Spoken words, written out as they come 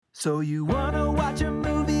So you wanna watch a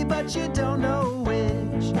movie but you don't know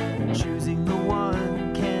which. Choosing the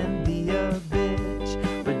one can be a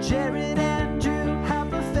bitch. But Jared and Drew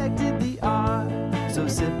have perfected the art. So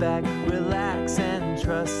sit back, relax, and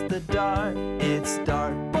trust the dart. It's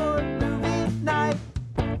Dartboard Movie Night.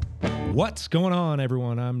 What's going on,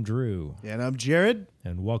 everyone? I'm Drew. And I'm Jared.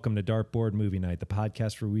 And welcome to Dartboard Movie Night, the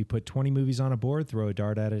podcast where we put 20 movies on a board, throw a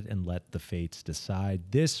dart at it, and let the fates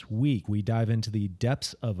decide. This week, we dive into the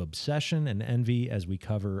depths of obsession and envy as we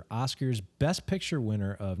cover Oscar's Best Picture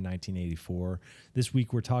winner of 1984. This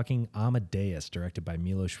week, we're talking Amadeus, directed by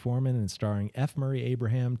Milos Forman and starring F. Murray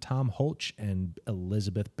Abraham, Tom Hulce, and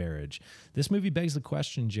Elizabeth Berridge. This movie begs the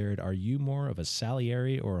question, Jared, are you more of a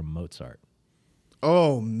Salieri or a Mozart?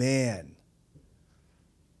 Oh, man.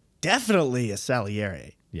 Definitely a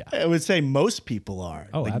Salieri. Yeah. I would say most people are.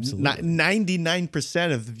 Oh, absolutely.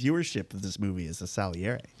 99% of the viewership of this movie is a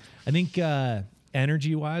Salieri. I think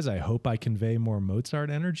energy-wise, I hope I convey more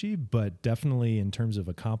Mozart energy, but definitely in terms of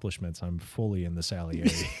accomplishments, I'm fully in the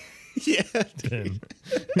Salieri. Yeah.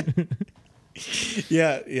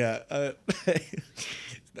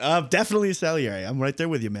 Definitely a Salieri. I'm right there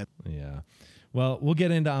with you, man. Yeah. Well, we'll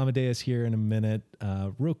get into Amadeus here in a minute.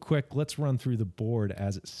 Real quick, let's run through the board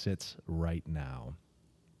as it sits right now.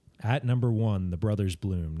 At number 1, The Brothers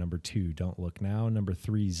Bloom. Number 2, Don't Look Now. Number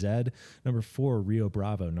 3, Zed. Number 4, Rio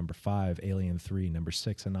Bravo. Number 5, Alien 3. Number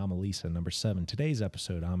 6, Anomalisa. Number 7, today's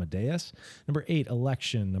episode, Amadeus. Number 8,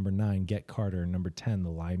 Election. Number 9, Get Carter. Number 10,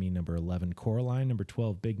 The Limey. Number 11, Coraline. Number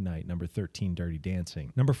 12, Big Night. Number 13, Dirty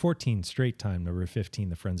Dancing. Number 14, Straight Time. Number 15,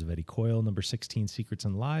 The Friends of Eddie Coyle. Number 16, Secrets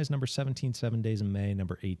and Lies. Number 17, 7 Days in May.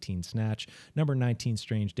 Number 18, Snatch. Number 19,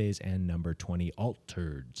 Strange Days. And number 20,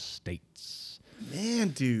 Altered States. Man,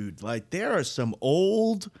 dude, like there are some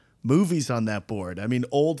old movies on that board. I mean,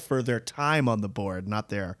 old for their time on the board, not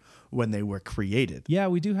there when they were created. Yeah,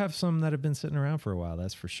 we do have some that have been sitting around for a while,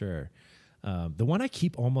 that's for sure. The one I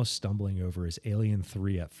keep almost stumbling over is Alien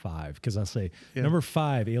 3 at 5, because I'll say number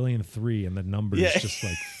 5, Alien 3, and the numbers just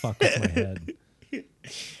like fuck with my head. And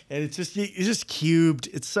it's just cubed.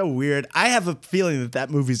 It's so weird. I have a feeling that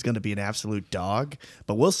movie's going to be an absolute dog,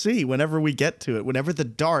 but we'll see whenever we get to it, whenever the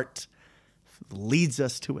dart leads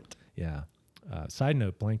us to it. Yeah. Side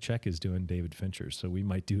note, Blank Check is doing David Fincher, so we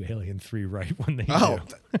might do Alien 3 right when they do.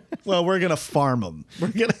 Well, we're gonna farm them.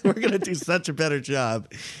 We're gonna do such a better job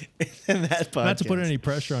in that podcast. Not to put any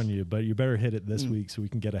pressure on you, but you better hit it this week so we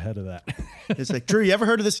can get ahead of that. It's like, Drew, you ever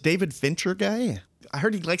heard of this David Fincher guy? I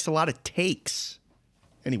heard he likes a lot of takes.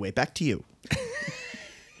 Anyway, back to you.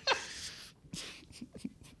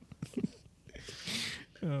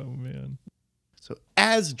 Oh man. So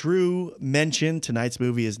as Drew mentioned, tonight's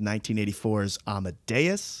movie is 1984's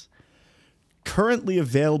Amadeus, currently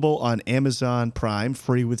available on Amazon Prime,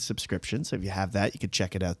 free with subscription. So if you have that, you can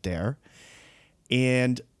check it out there.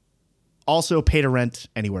 And also pay to rent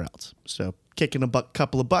anywhere else. So kicking a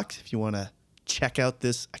couple of bucks if you want to check out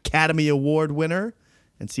this Academy Award winner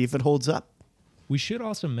and see if it holds up. We should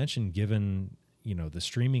also mention, given the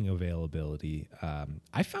streaming availability,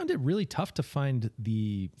 I found it really tough to find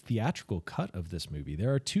the theatrical cut of this movie.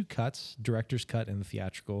 There are 2 cuts, director's cut and the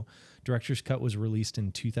theatrical. Director's cut was released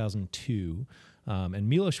in 2002, and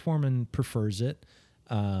Milos Forman prefers it.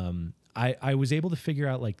 I was able to figure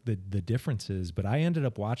out like the differences, but I ended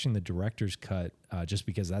up watching the director's cut just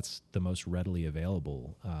because that's the most readily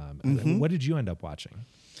available. What did you end up watching?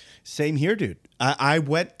 Same here, dude. I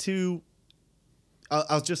went to...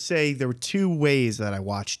 I'll just say there were 2 ways that I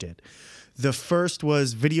watched it. The first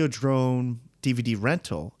was Videodrome DVD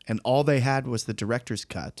rental, and all they had was the director's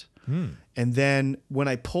cut. And then when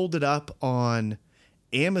I pulled it up on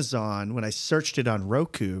Amazon, when I searched it on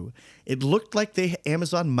Roku, it looked like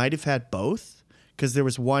Amazon might have had both, because there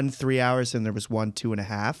was one 3 hours and there was one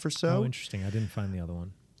 2.5 or so. Oh, interesting. I didn't find the other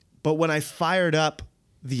one. But when I fired up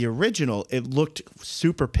the original, it looked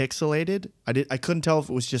super pixelated. I couldn't tell if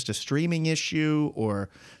it was just a streaming issue or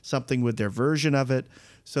something with their version of it.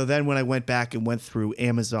 So then when I went back and went through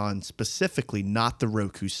Amazon specifically, not the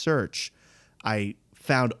Roku search, I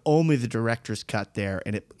found only the director's cut there,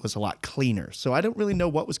 and it was a lot cleaner. So I don't really know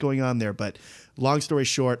what was going on there, but long story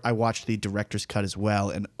short, I watched the director's cut as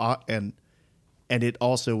well, and it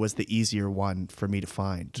also was the easier one for me to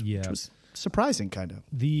find, which was surprising, kind of.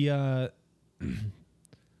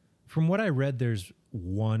 From what I read, there's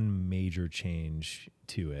one major change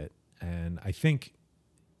to it, and I think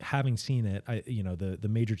having seen it, the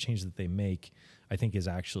major change that they make, I think, is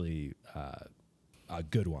actually a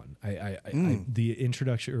good one. The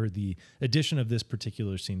introduction or the addition of this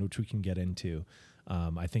particular scene, which we can get into,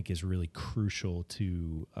 I think is really crucial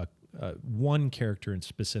to one character and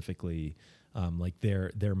specifically like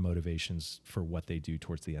their motivations for what they do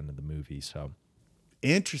towards the end of the movie. So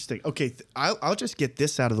Interesting. Okay, I'll just get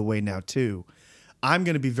this out of the way now too. I'm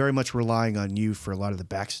going to be very much relying on you for a lot of the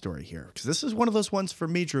backstory here, because this is one of those ones for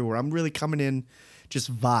me, Drew, where I'm really coming in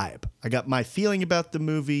just vibe. I got my feeling about the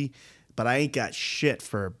movie, but I ain't got shit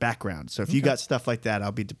for background. So if you got stuff like that,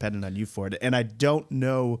 I'll be dependent on you for it. And I don't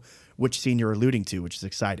know which scene you're alluding to, which is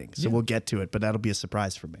exciting. So we'll get to it, but that'll be a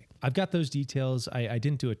surprise for me. I've got those details. I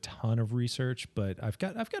didn't do a ton of research, but I've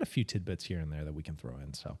got a few tidbits here and there that we can throw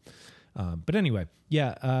in. So, but anyway,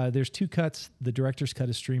 there's 2 cuts. The director's cut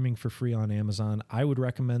is streaming for free on Amazon. I would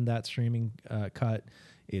recommend that streaming cut.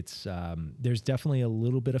 It's there's definitely a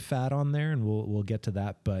little bit of fat on there, and we'll get to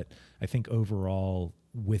that. But I think overall,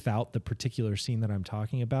 without the particular scene that I'm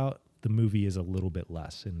talking about, the movie is a little bit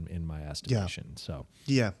less in my estimation. So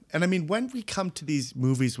and I mean, when we come to these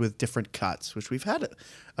movies with different cuts, which we've had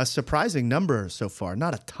a surprising number so far,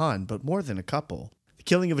 not a ton, but more than a couple. The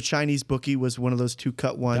Killing of a Chinese Bookie was one of those 2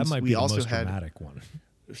 cut ones. That might be the most dramatic one.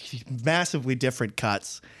 Massively different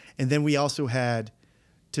cuts, and then we also had,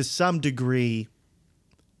 to some degree,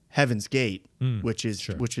 Heaven's Gate, which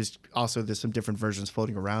is also, there's some different versions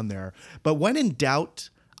floating around there. But when in doubt,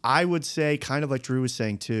 I would say, kind of like Drew was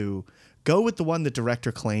saying too, go with the one the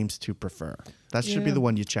director claims to prefer. That should be the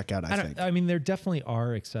one you check out, I think. I mean, there definitely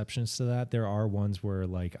are exceptions to that. There are ones where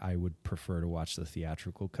like I would prefer to watch the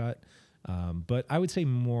theatrical cut. But I would say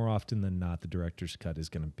more often than not, the director's cut is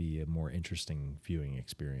going to be a more interesting viewing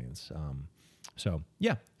experience.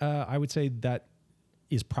 I would say that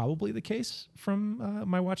is probably the case from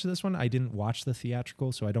my watch of this one. I didn't watch the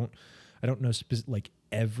theatrical, so I don't know like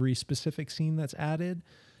every specific scene that's added.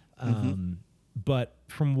 But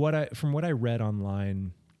from what I read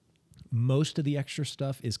online, most of the extra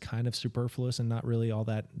stuff is kind of superfluous and not really all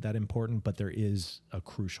that important, but there is a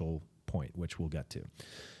crucial point, which we'll get to.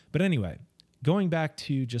 But anyway, going back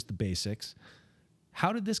to just the basics,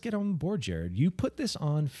 how did this get on board, Jared? You put this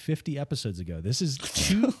on 50 episodes ago. This is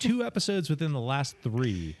two episodes within the last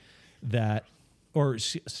 3 that, or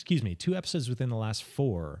excuse me, 2 episodes within the last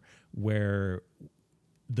 4 where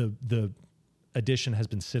the edition has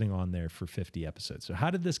been sitting on there for 50 episodes. So how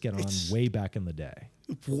did this get on way back in the day?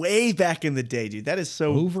 Way back in the day, dude. That is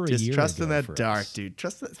so over a just year trust ago in that for dark, us. dude.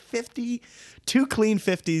 Trust that 50, 2 clean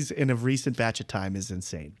 50s in a recent batch of time is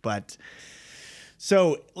insane. But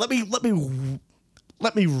so let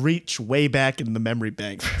me reach way back in the memory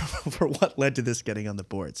bank for what led to this getting on the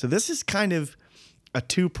board. So this is kind of a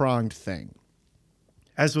 2-pronged thing.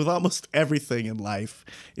 As with almost everything in life,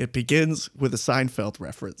 it begins with a Seinfeld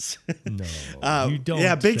reference. No, you don't.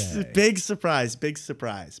 Yeah, say. big surprise.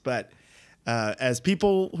 But as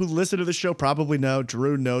people who listen to the show probably know,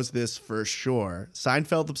 Drew knows this for sure.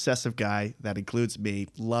 Seinfeld obsessive guy, that includes me.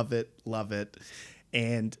 Love it.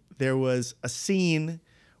 And there was a scene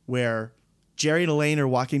where Jerry and Elaine are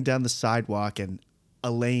walking down the sidewalk, and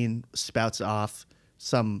Elaine spouts off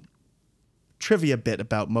some trivia bit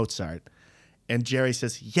about Mozart. And Jerry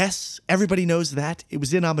says, yes, everybody knows that. It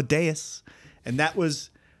was in Amadeus. And that was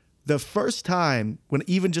the first time when,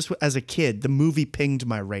 even just as a kid, the movie pinged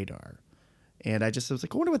my radar. And I was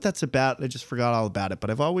like, I wonder what that's about. And I just forgot all about it. But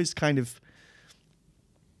I've always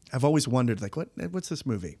wondered, like, what's this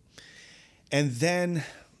movie? And then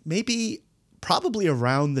probably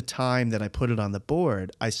around the time that I put it on the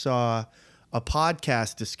board, I saw a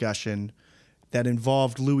podcast discussion that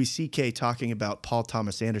involved Louis C.K. talking about Paul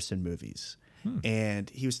Thomas Anderson movies.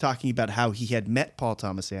 And he was talking about how he had met Paul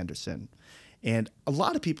Thomas Anderson. And a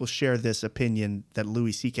lot of people share this opinion that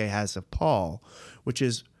Louis C.K. has of Paul, which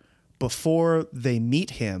is before they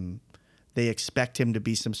meet him, they expect him to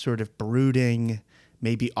be some sort of brooding,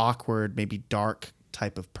 maybe awkward, maybe dark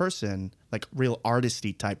type of person, like real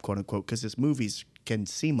artisty type, quote unquote, because his movies can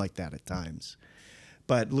seem like that at times.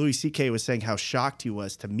 But Louis C.K. was saying how shocked he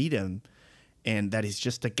was to meet him, and that he's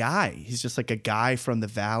just a guy. He's just like a guy from the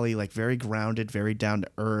valley, like very grounded, very down to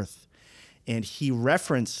earth. And he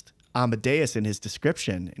referenced Amadeus in his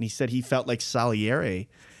description, and he said he felt like Salieri,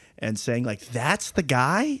 and saying like, that's the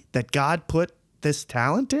guy that God put this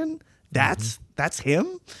talent in? That's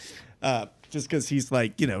him? Just because he's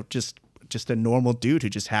like, just a normal dude who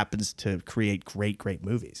just happens to create great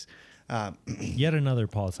movies. Yet another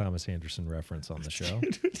Paul Thomas Anderson reference on the show.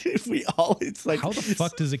 It's like, how the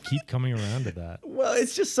fuck does it keep coming around to that? Well,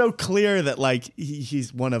 it's just so clear that like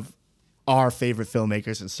he's one of our favorite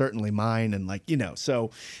filmmakers, and certainly mine, and like,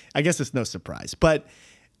 so I guess it's no surprise. But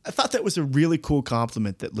I thought that was a really cool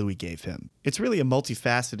compliment that Louis gave him. It's really a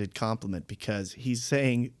multifaceted compliment, because he's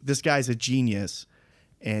saying this guy's a genius,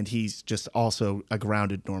 and he's just also a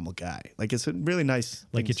grounded, normal guy. Like, it's a really nice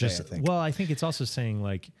thing to say, I think. Well, I think it's also saying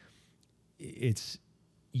like, it's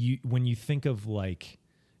you when you think of like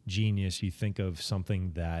genius, you think of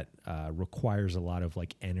something that requires a lot of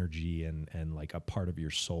like energy and like a part of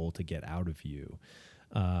your soul to get out of you.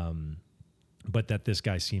 But that this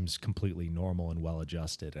guy seems completely normal and well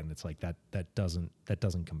adjusted, and it's like that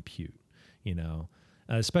doesn't compute, you know,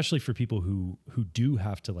 especially for people who do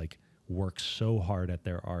have to like work so hard at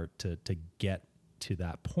their art to get to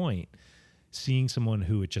that point. Seeing someone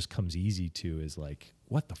who it just comes easy to is like,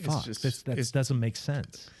 what the fuck? This doesn't make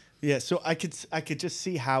sense. Yeah, so I could just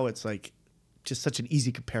see how it's like just such an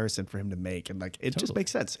easy comparison for him to make, and like it just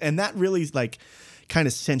makes sense. And that really like kind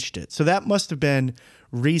of cinched it. So that must have been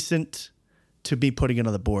recent to be putting it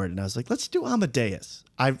on the board. And I was like, let's do Amadeus.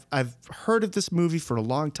 I've heard of this movie for a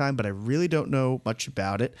long time, but I really don't know much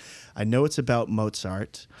about it. I know it's about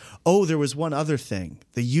Mozart. Oh, there was one other thing.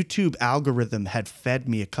 The YouTube algorithm had fed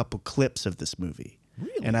me a couple clips of this movie.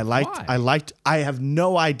 Really? And I have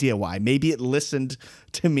no idea why. Maybe it listened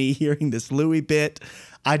to me hearing this Louis bit.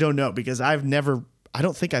 I don't know, because I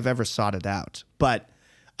don't think I've ever sought it out. But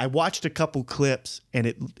I watched a couple clips and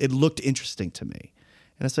it looked interesting to me.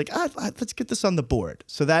 And it's like, let's get this on the board.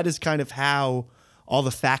 So that is kind of how all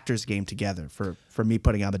the factors came together for me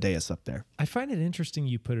putting Amadeus up there. I find it interesting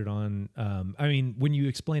you put it on. I mean, when you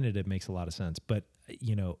explain it, it makes a lot of sense. But,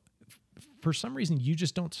 you know, for some reason, you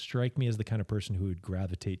just don't strike me as the kind of person who would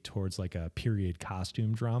gravitate towards like a period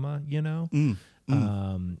costume drama, you know?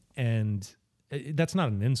 And that's not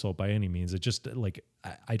an insult by any means. It's just like,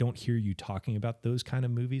 I don't hear you talking about those kind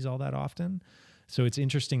of movies all that often. So it's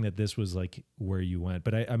interesting that this was like where you went.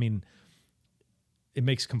 But I mean, it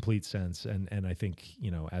makes complete sense. And I think,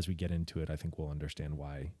 you know, as we get into it, I think we'll understand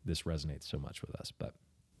why this resonates so much with us. But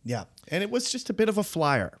yeah. And it was just a bit of a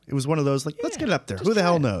flyer. It was one of those like, let's get it up there. Who the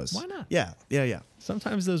hell knows? Why not? Yeah.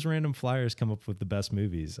 Sometimes those random flyers come up with the best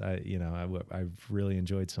movies. I've really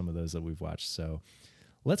enjoyed some of those that we've watched. So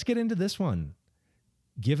let's get into this one.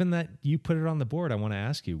 Given that you put it on the board, I want to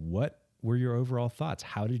ask you, what were your overall thoughts?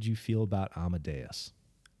 How did you feel about Amadeus?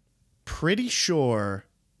 Pretty sure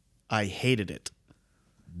I hated it.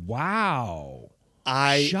 Wow.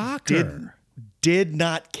 Shocker. Did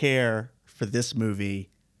not care for this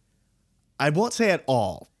movie. I won't say at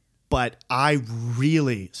all, but I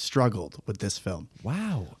really struggled with this film.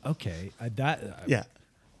 Wow. Okay. I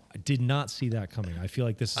did not see that coming. I feel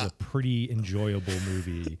like this is a pretty enjoyable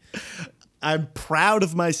movie. I'm proud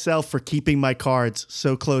of myself for keeping my cards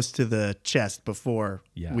so close to the chest before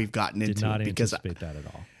we've gotten into it. Did not anticipate that at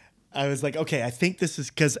all. I was like, okay, I think this is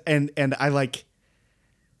because, and I like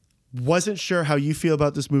wasn't sure how you feel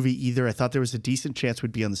about this movie either. I thought there was a decent chance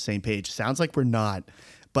we'd be on the same page. Sounds like we're not,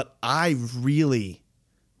 but I really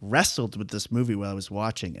wrestled with this movie while I was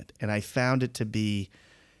watching it, and I found it to be,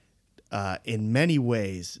 in many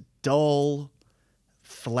ways, dull,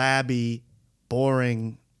 flabby,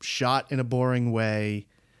 boring, shot in a boring way,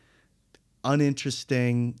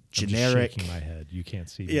 uninteresting, generic. I'm just shaking my head. You can't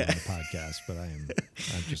see me on the podcast, but I'm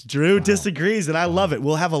just. Drew disagrees, and I love it.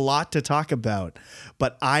 We'll have a lot to talk about,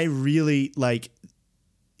 but I really like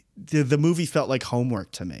the movie felt like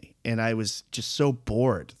homework to me, and I was just so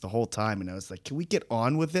bored the whole time, and I was like, can we get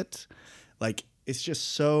on with it? Like, it's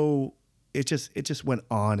just so it just went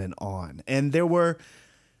on, and there were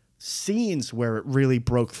scenes where it really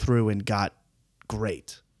broke through and got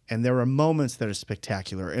great. And there are moments that are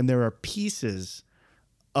spectacular, and there are pieces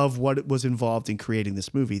of what was involved in creating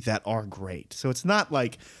this movie that are great. So it's not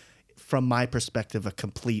like, from my perspective, a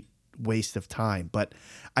complete waste of time, but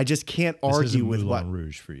I just can't argue with what Moulin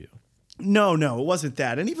Rouge for you. No, it wasn't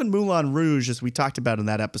that. And even Moulin Rouge, as we talked about in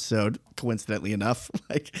that episode, coincidentally enough,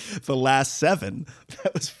 like the last 7,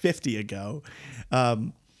 that was 50 ago.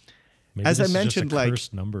 Maybe as I this mentioned, is just a like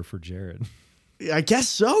cursed number for Jared. I guess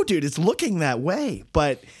so, dude. It's looking that way,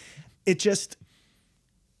 but it just,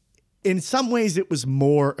 in some ways, it was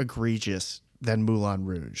more egregious than Moulin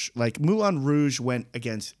Rouge. Like, Moulin Rouge went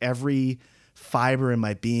against every fiber in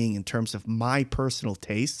my being in terms of my personal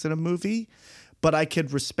tastes in a movie, but I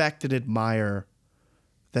could respect and admire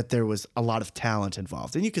that there was a lot of talent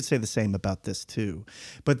involved. And you could say the same about this too.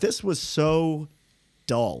 But this was so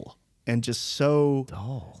dull and just so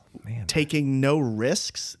taking no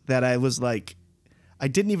risks that I was like, I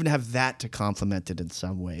didn't even have that to compliment it in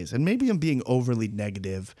some ways. And maybe I'm being overly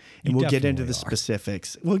negative, and we'll get into the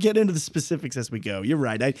specifics. We'll get into the specifics as we go. You're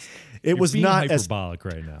right. It was not hyperbolic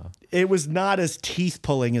right now. It was not as teeth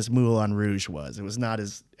pulling as Moulin Rouge was. It was not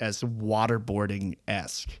as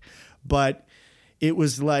waterboarding-esque. But it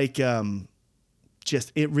was like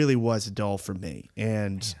it really was dull for me.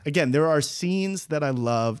 And again, there are scenes that I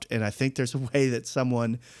loved, and I think there's a way that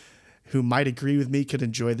someone who might agree with me could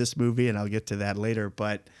enjoy this movie, and I'll get to that later.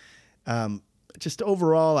 But Just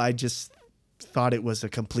overall, I just thought it was a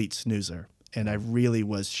complete snoozer. And I really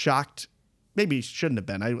was shocked. Maybe it shouldn't have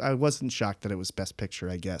been. I wasn't shocked that it was Best Picture,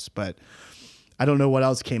 I guess. But I don't know what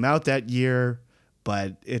else came out that year.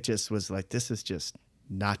 But it just was like, this is just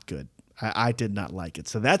not good. I did not like it.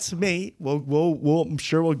 So that's me. I'm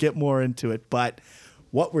sure we'll get more into it. But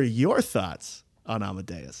what were your thoughts on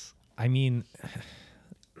Amadeus? I mean,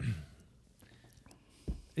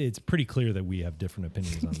 it's pretty clear that we have different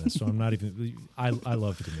opinions on this. So I'm not even. I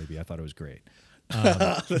loved the movie. I thought it was great.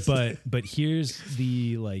 But here's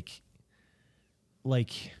the like.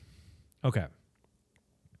 Okay.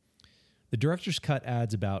 The director's cut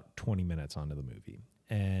adds about 20 minutes onto the movie.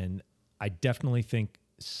 And I definitely think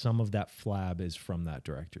some of that flab is from that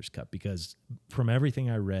director's cut, because from everything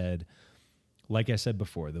I read, like I said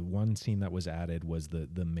before, the one scene that was added was the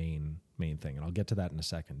main thing. And I'll get to that in a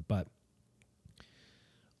second. But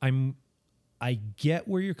I get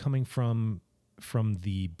where you're coming from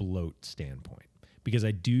the bloat standpoint, because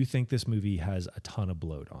I do think this movie has a ton of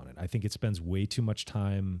bloat on it. I think it spends way too much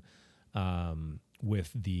time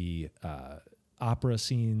with the opera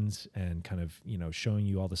scenes and kind of, showing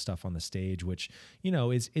you all the stuff on the stage, which,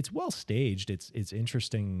 it's well staged. It's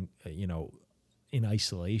interesting, in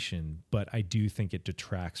isolation, but I do think it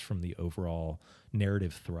detracts from the overall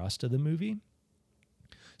narrative thrust of the movie.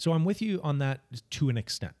 So I'm with you on that to an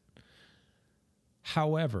extent.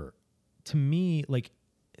 However, to me, like,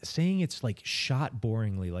 saying it's like shot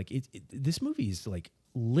boringly, like this movie is like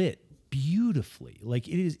lit beautifully. Like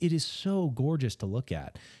it is so gorgeous to look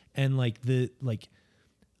at. And like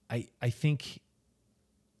I think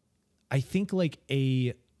like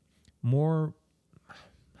a more,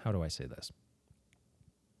 how do I say this?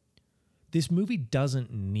 This movie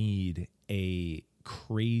doesn't need a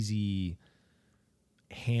crazy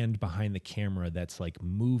hand behind the camera that's like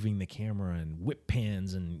moving the camera and whip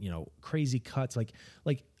pans and, crazy cuts. Like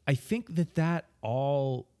I think that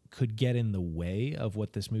all could get in the way of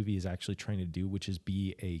what this movie is actually trying to do, which is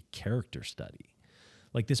be a character study.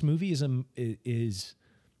 Like this movie is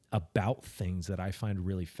about things that I find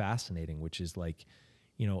really fascinating, which is like,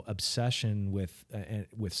 obsession with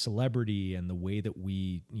celebrity and the way that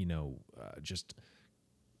we, just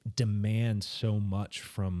demand so much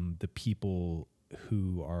from the people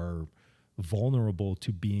who are vulnerable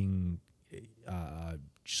to being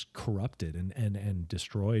just corrupted and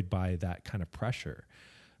destroyed by that kind of pressure.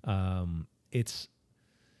 It's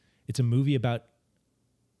a movie about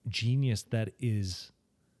genius that is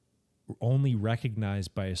only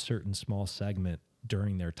recognized by a certain small segment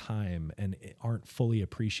during their time and aren't fully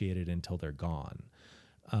appreciated until they're gone.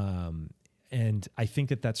 And I think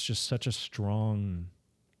that that's just such a strong,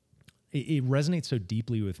 it resonates so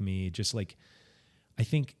deeply with me. Just like, I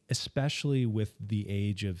think especially with the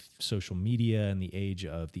age of social media and the age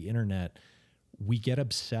of the internet, we get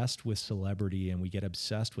obsessed with celebrity and we get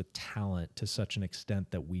obsessed with talent to such an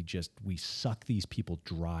extent that we suck these people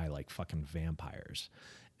dry like fucking vampires.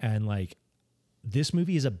 And like, this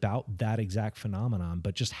movie is about that exact phenomenon,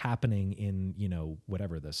 but just happening in,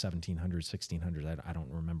 whatever the 1700s, 1600s. I don't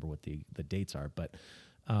remember what the dates are, but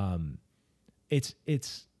it's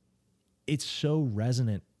so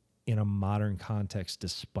resonant in a modern context,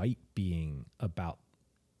 despite being about,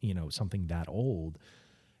 something that old.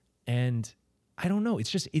 And I don't know. It's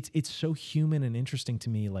just, it's so human and interesting to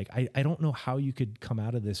me. Like, I don't know how you could come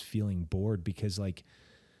out of this feeling bored, because like,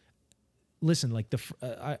 listen, like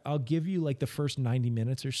I'll give you like the first 90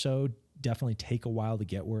 minutes or so definitely take a while to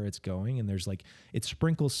get where it's going. And there's like, it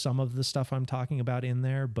sprinkles some of the stuff I'm talking about in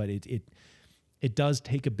there, but it does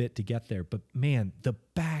take a bit to get there. But man, the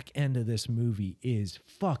back end of this movie is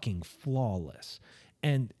fucking flawless.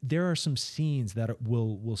 And there are some scenes that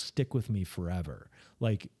will stick with me forever.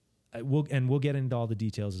 Like we'll get into all the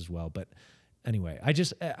details as well. But anyway, I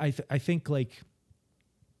think like,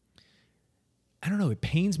 I don't know. It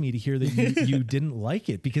pains me to hear that you didn't like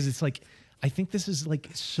it, because it's like, I think this is like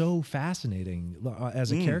so fascinating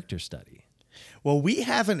as a character study. Well, we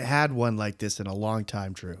haven't had one like this in a long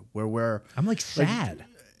time, Drew, where I'm like sad.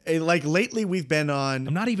 Like lately we've been on.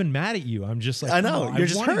 I'm not even mad at you. I'm just like, I know. You're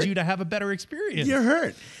just wanted hurt. you to have a better experience. You're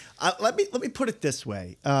hurt. Let me put it this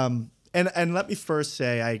way. And let me first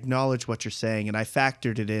say I acknowledge what you're saying, and I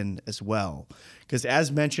factored it in as well. Because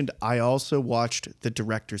as mentioned, I also watched the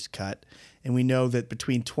director's cut, and we know that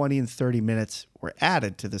between 20 and 30 minutes were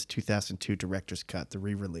added to this 2002 director's cut, the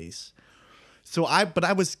re-release. So I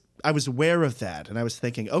was aware of that, and I was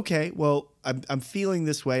thinking, okay, well, I'm feeling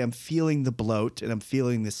this way. I'm feeling the bloat, and I'm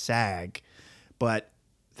feeling the sag, but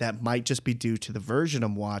that might just be due to the version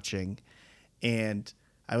I'm watching. And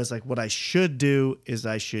I was like, what I should do is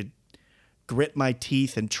I should grit my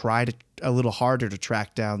teeth and try to a little harder to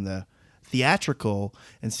track down the theatrical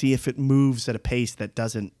and see if it moves at a pace that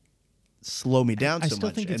doesn't slow me down so much. I still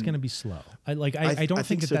think it's going to be slow. I don't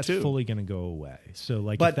think so that's too. fully going to go away. So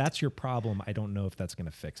like, But if that's your problem, I don't know if that's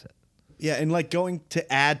going to fix it. Yeah, and like going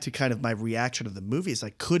to add to kind of my reaction of the movie is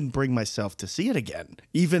I couldn't bring myself to see it again,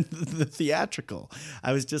 even the theatrical.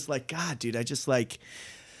 I was just like, God, dude, I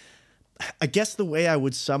guess the way I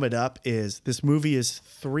would sum it up is this movie is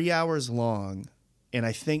 3 hours long, and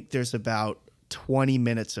I think there's about 20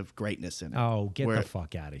 minutes of greatness in it. Oh, get the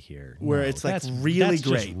fuck out of here. Where No, it's like that's really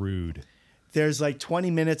just great. rude. There's like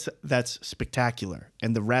 20 minutes that's spectacular,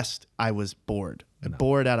 and the rest I was bored.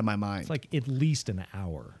 Bored out of my mind. It's like at least an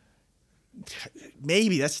hour.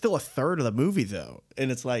 Maybe that's still a third of the movie though,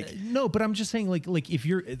 and it's like No, but I'm just saying like if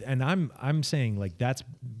you're, and I'm saying like that's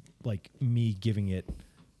like me giving it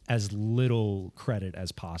as little credit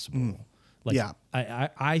as possible. Like, Yeah.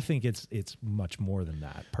 I think it's much more than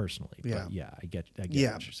that personally. Yeah. But yeah, I get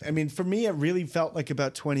yeah. what you're saying. I mean, for me, it really felt like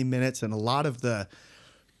about 20 minutes, and a lot of the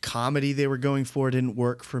comedy they were going for didn't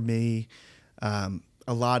work for me. A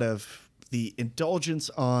lot of the indulgence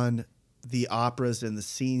on the operas and the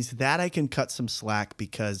scenes that I can cut some slack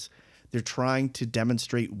because they're trying to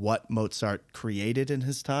demonstrate what Mozart created in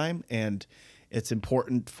his time, and it's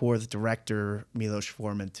important for the director Milos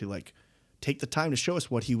Forman to like take the time to show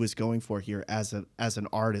us what he was going for here as an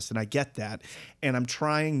artist, and I get that, and I'm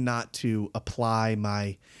trying not to apply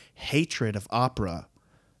my hatred of opera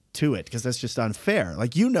to it because that's just unfair.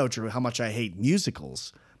 Like, you know, Drew, how much I hate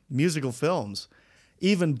musicals, musical films.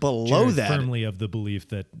 Even below Jared that, firmly of the belief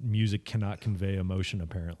that music cannot convey emotion,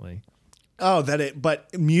 apparently. but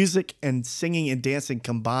music and singing and dancing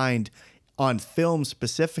combined on film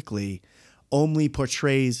specifically only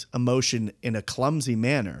portrays emotion in a clumsy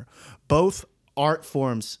manner. Both art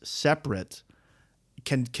forms separate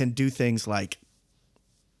can do things like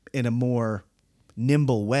in a more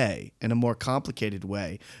nimble way, in a more complicated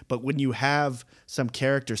way. But when you have some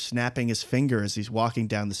character snapping his finger as he's walking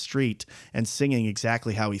down the street and singing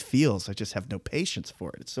exactly how he feels, I just have no patience for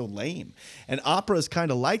it. It's so lame. And opera is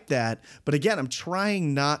kind of like that. But again, I'm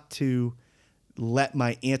trying not to let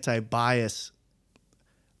my anti-opera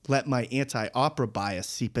bias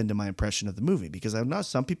seep into my impression of the movie, because I know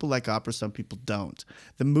some people like opera, some people don't.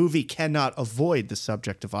 The movie cannot avoid the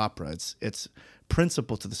subject of opera. It's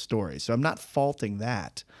principal to the story. So I'm not faulting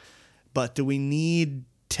that. But do we need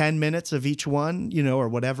 10 minutes of each one, or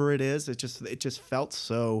whatever it is? It just felt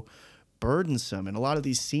so burdensome. And a lot of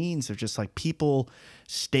these scenes are just like people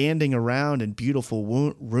standing around in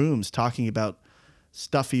beautiful rooms talking about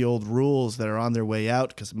stuffy old rules that are on their way out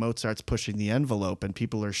because Mozart's pushing the envelope and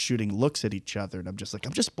people are shooting looks at each other. And I'm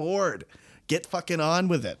just bored. Get fucking on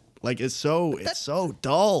with it. Like, it's so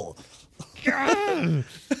dull. God,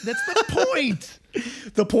 that's the point.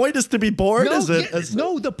 The point is to be bored. No,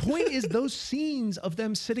 the point is those scenes of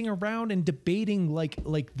them sitting around and debating like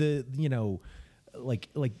the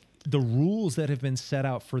the rules that have been set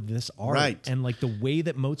out for this art, right, and like the way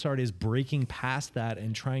that Mozart is breaking past that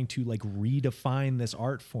and trying to like redefine this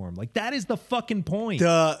art form. Like, that is the fucking point.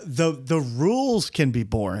 The rules can be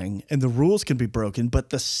boring and the rules can be broken,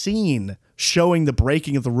 but the scene showing the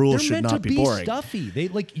breaking of the rules should not be boring. Stuffy. They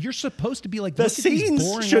like, you're supposed to be like, the look at these scenes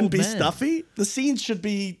boring shouldn't old be men. stuffy. The scenes should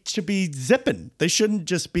be zipping. They shouldn't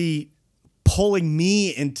just be pulling me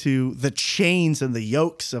into the chains and the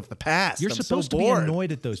yokes of the past. You're I'm supposed so to be bored.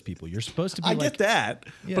 annoyed at those people. You're supposed to be I like, get that,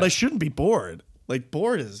 Yeah. but I shouldn't be bored. Like,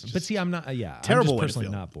 bored is just but see, I'm not. terrible I'm way to just personally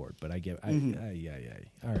feel. not bored. But I get. Yeah.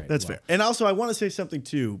 All right, That's fair. And also, I want to say something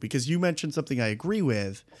too, because you mentioned something I agree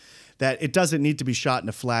with, that it doesn't need to be shot in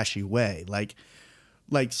a flashy way. Like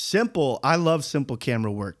simple. I love simple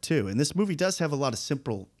camera work too, and this movie does have a lot of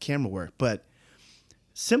simple camera work. But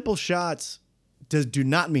simple shots do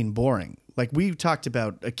not mean boring. Like, we talked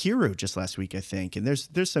about Akiru just last week, I think, and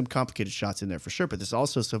there's some complicated shots in there for sure, but there's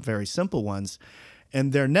also some very simple ones,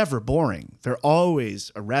 and they're never boring. They're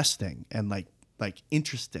always arresting and like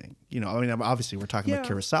interesting. I mean, obviously we're talking about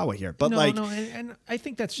Kurosawa here, but and I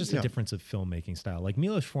think that's just a difference of filmmaking style. Like,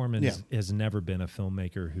 Milos Forman has never been a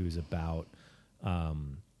filmmaker who's about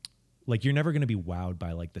like, you're never going to be wowed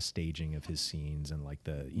by like the staging of his scenes and like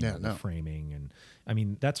the the framing. And I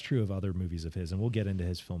mean, that's true of other movies of his, and we'll get into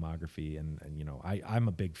his filmography. And I'm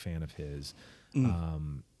a big fan of his.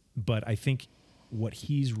 But I think what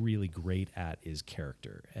he's really great at is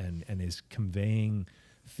character and is conveying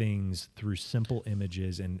things through simple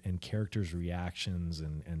images and characters' reactions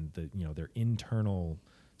and the their internal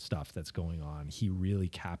stuff that's going on. He really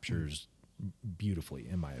captures beautifully,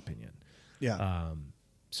 in my opinion. Yeah.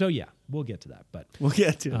 So yeah, we'll get to that. But We'll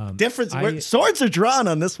get to it. Different swords are drawn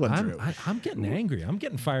on this one, Drew. I'm getting angry. I'm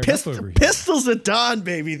getting fired up over here. Pistols at dawn,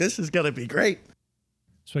 baby. This is gonna be great.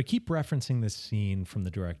 So I keep referencing this scene from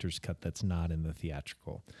the director's cut that's not in the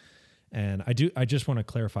theatrical. And I just want to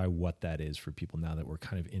clarify what that is for people now that we're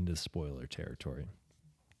kind of into spoiler territory.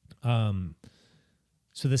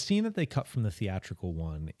 So the scene that they cut from the theatrical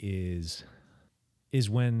one is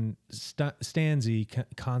when Stanzi,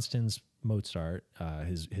 Constance Mozart,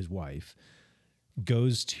 his wife,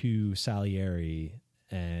 goes to Salieri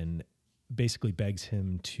and basically begs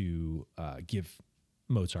him to give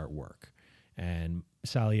Mozart work. And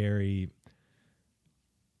Salieri,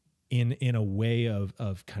 in a way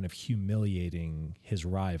of kind of humiliating his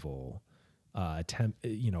rival,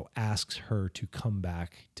 asks her to come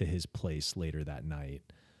back to his place later that night,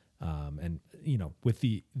 and with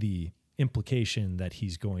the implication that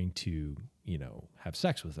he's going to have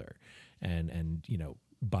sex with her, and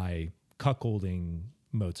by cuckolding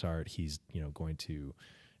Mozart, he's going to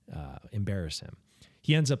embarrass him.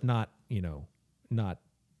 He ends up not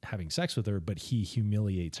having sex with her, but he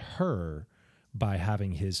humiliates her by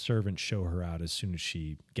having his servant show her out as soon as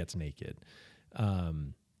she gets naked.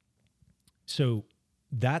 So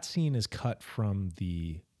that scene is cut from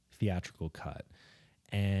the theatrical cut.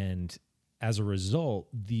 And as a result,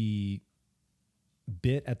 the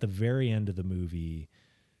bit at the very end of the movie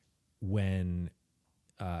when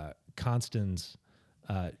Constance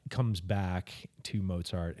comes back to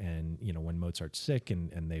Mozart, and when Mozart's sick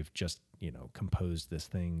and they've just composed this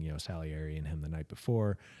thing, Salieri and him the night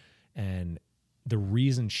before, and the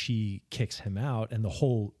reason she kicks him out, and the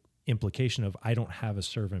whole implication of, I don't have a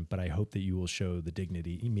servant, but I hope that you will show the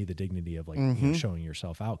dignity of showing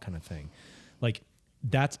yourself out, kind of thing. Like,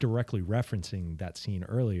 that's directly referencing that scene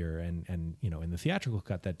earlier, and in the theatrical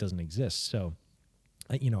cut that doesn't exist. So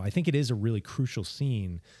I think it is a really crucial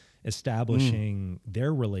scene establishing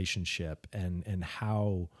their relationship and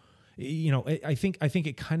how I think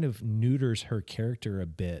it kind of neuters her character a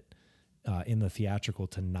bit in the theatrical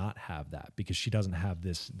to not have that, because she doesn't have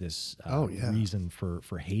this reason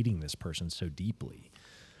for hating this person so deeply.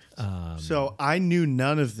 So I knew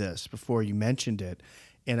none of this before you mentioned it,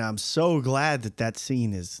 and I'm so glad that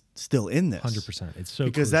scene is still in this. 100%. It's so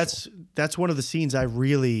because crucial. that's one of the scenes I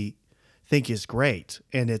really think is great,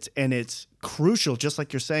 and it's crucial, just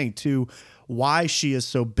like you're saying, to why she is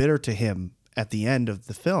so bitter to him at the end of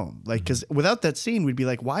the film. Like, because without that scene, we'd be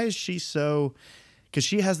like, why is she so? Because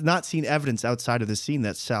she has not seen evidence outside of the scene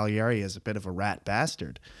that Salieri is a bit of a rat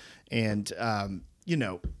bastard. And,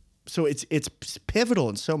 so it's pivotal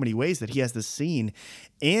in so many ways that he has this scene,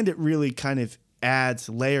 and it really kind of adds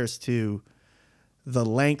layers to the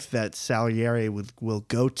length that Salieri will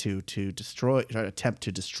go to attempt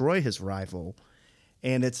to destroy his rival.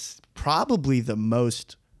 And it's probably the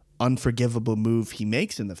most unforgivable move he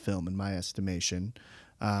makes in the film, in my estimation.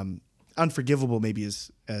 Unforgivable maybe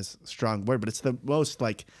is a strong word, but it's the most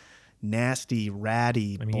nasty,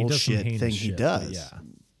 ratty bullshit thing he does.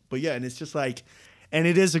 But yeah, and it's just and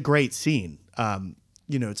it is a great scene.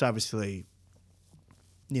 It's obviously,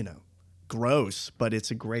 gross, but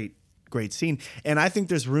it's a great scene. And I think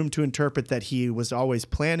there's room to interpret that he was always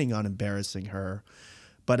planning on embarrassing her.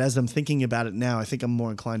 But as I'm thinking about it now, I think I'm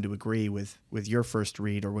more inclined to agree with your first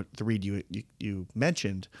read, or what the read you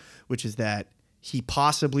mentioned, which is that he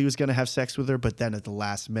possibly was going to have sex with her, but then at the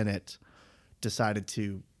last minute decided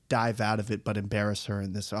to dive out of it but embarrass her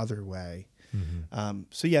in this other way.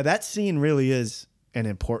 So yeah, that scene really is an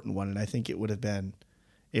important one, and I think it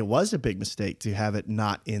was a big mistake to have it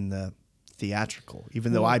not in the theatrical.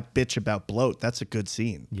 Even though I bitch about bloat, that's a good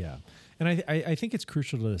scene. Yeah. And I think it's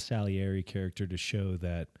crucial to the Salieri character to show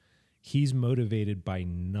that he's motivated by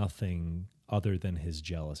nothing other than his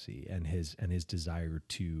jealousy and his desire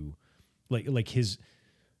to like his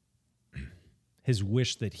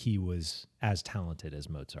wish that he was as talented as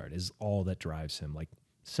Mozart is all that drives him. Like,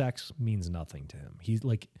 sex means nothing to him.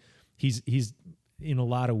 He's in a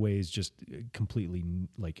lot of ways just completely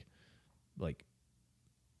like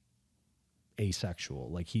asexual.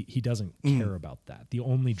 Like, he doesn't care about that. The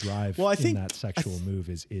only drive in that sexual move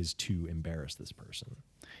is to embarrass this person.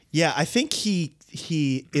 Yeah, I think he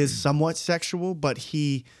is somewhat sexual, but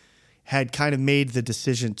he had kind of made the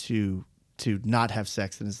decision to not have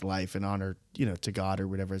sex in his life and honor, to God or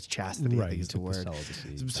whatever, his chastity, I think is the word.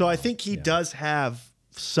 So I think he does have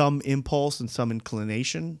some impulse and some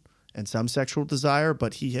inclination and some sexual desire,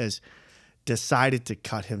 but he has decided to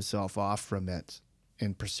cut himself off from it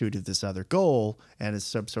in pursuit of this other goal, and as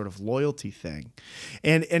some sort of loyalty thing.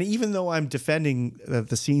 And even though I'm defending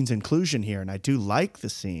the scene's inclusion here, and I do like the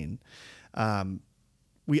scene,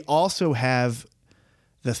 we also have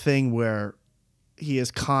the thing where he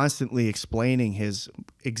is constantly explaining his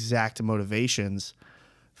exact motivations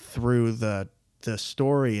through the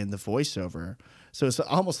story and the voiceover. So it's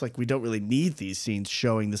almost like we don't really need these scenes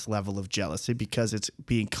showing this level of jealousy because it's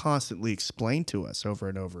being constantly explained to us over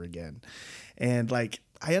and over again. And like,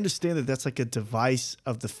 I understand that that's like a device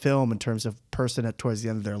of the film in terms of person at towards the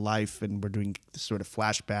end of their life, and we're doing this sort of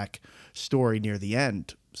flashback story near the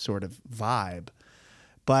end sort of vibe.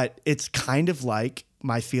 But it's kind of like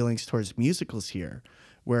my feelings towards musicals here,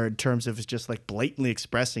 where in terms of it's just like blatantly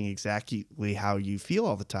expressing exactly how you feel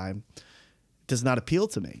all the time, does not appeal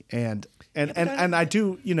to me. And I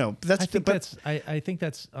do, you know, I think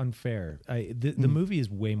that's unfair. The movie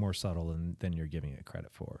is way more subtle than you're giving it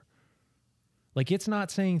credit for. Like, it's not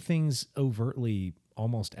saying things overtly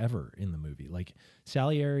almost ever in the movie. Like,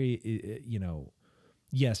 Salieri, you know,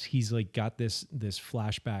 yes, he's like got this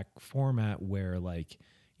flashback format where, like,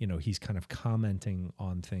 you know, he's kind of commenting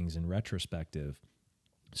on things in retrospective.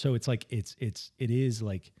 So it's like it is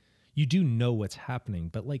like, you do know what's happening,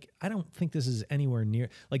 but like, I don't think this is anywhere near,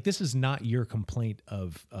 like, this is not your complaint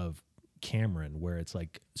of Cameron, where it's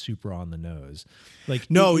like super on the nose. Like,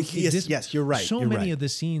 no, yes, you're right. So many of the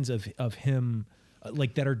scenes of him,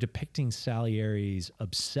 like, that are depicting Salieri's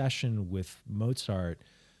obsession with Mozart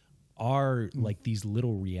are like these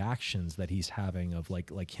little reactions that he's having of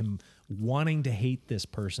like him wanting to hate this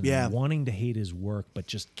person, wanting to hate his work, but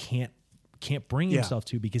just can't bring himself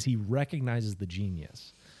to, because he recognizes the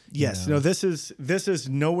genius. Yes. You know? No, this is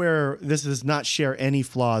nowhere. This does not share any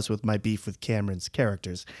flaws with my beef with Cameron's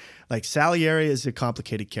characters. Like, Salieri is a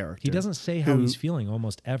complicated character. He doesn't say how he's feeling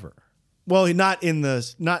almost ever. Well, not in the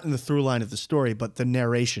through line of the story, but the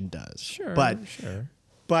narration does. Sure.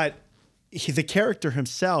 But the character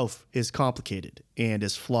himself is complicated and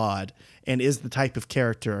is flawed and is the type of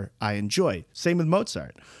character I enjoy. Same with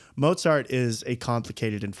Mozart. Mozart is a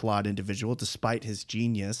complicated and flawed individual despite his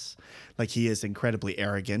genius. Like, he is incredibly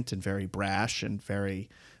arrogant and very brash and very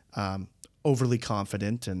overly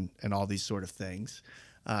confident and all these sort of things,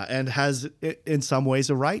 and has in some ways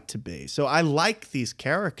a right to be. So I like these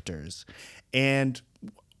characters, and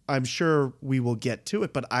I'm sure we will get to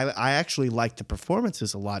it, but I actually like the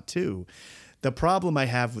performances a lot too. The problem I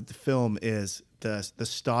have with the film is the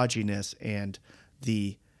stodginess and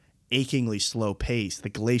the achingly slow pace, the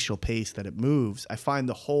glacial pace that it moves. I find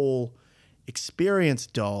the whole experience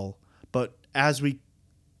dull, but as we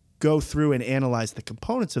go through and analyze the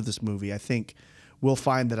components of this movie, I think we'll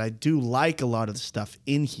find that I do like a lot of the stuff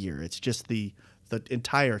in here. It's just the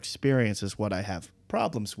entire experience is what I have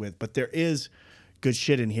problems with, but there is good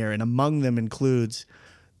shit in here, and among them includes,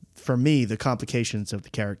 for me, the complications of the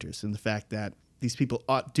characters and the fact that these people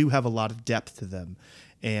do have a lot of depth to them,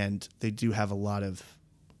 and they do have a lot of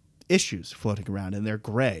issues floating around, and they're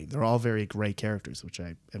gray. They're all very gray characters, which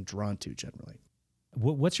I am drawn to generally.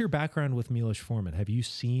 What's your background with Milos Forman? Have you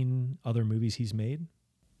seen other movies he's made?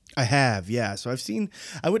 I have, yeah. So I've seen,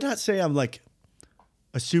 I would not say I'm like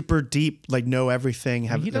a super deep, like, know everything. He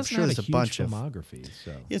doesn't I'm sure have there's a a huge bunch of filmography.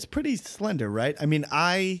 So it's pretty slender, right? I mean,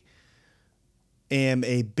 I am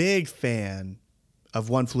a big fan of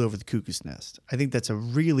One Flew Over the Cuckoo's Nest. I think that's a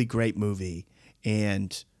really great movie,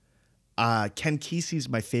 and Ken Kesey's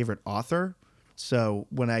my favorite author. So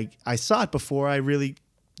when I saw it before I really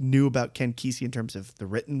knew about Ken Kesey in terms of the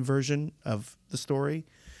written version of the story.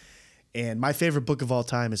 And my favorite book of all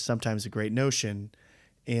time is Sometimes a Great Notion.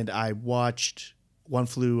 And I read One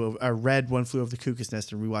Flew Over the Cuckoo's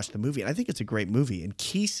Nest and rewatched the movie. And I think it's a great movie. And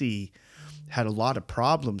Kesey had a lot of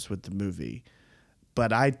problems with the movie,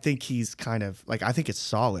 but I think he's kind of like, I think it's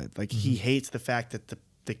solid. Like, he hates the fact that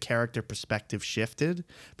the character perspective shifted,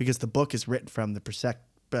 because the book is written from the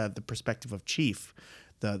perspective of Chief,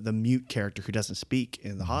 the mute character who doesn't speak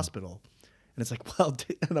in the hospital. And it's like, well,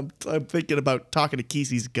 and I'm thinking about talking to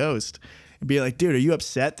Kesey's ghost and being like, dude, are you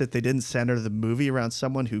upset that they didn't center the movie around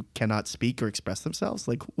someone who cannot speak or express themselves?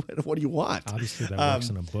 Like, what do you want? Obviously that works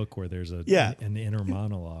in a book where there's an inner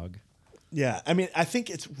monologue. Yeah. I mean, I think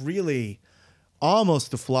it's really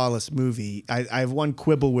almost a flawless movie. I have one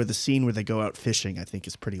quibble where the scene where they go out fishing, I think,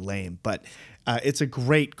 is pretty lame, but it's a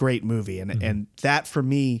great, great movie. And that for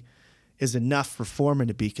me is enough for Foreman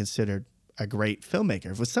to be considered a great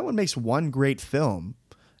filmmaker. If someone makes one great film,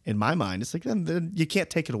 in my mind, it's like, then you can't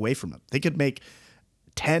take it away from them. They could make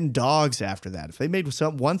 10 dogs after that. If they made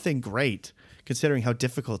one thing great, considering how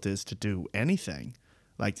difficult it is to do anything,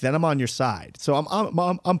 like, then I'm on your side. So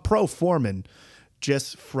I'm pro Foreman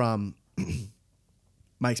just from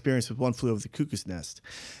my experience with One Flew Over the Cuckoo's Nest.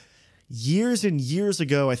 Years and years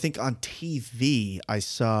ago, I think on TV, I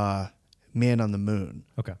saw Man on the Moon.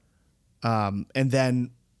 Okay. And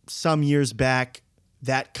then some years back,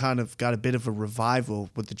 that kind of got a bit of a revival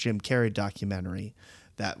with the Jim Carrey documentary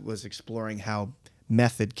that was exploring how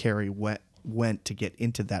method Carrey went to get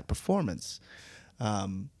into that performance.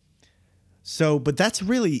 But that's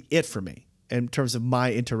really it for me in terms of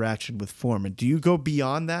my interaction with Foreman. Do you go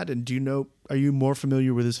beyond that? And are you more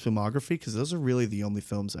familiar with his filmography? Because those are really the only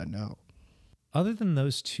films I know. Other than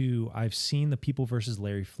those two, I've seen The People versus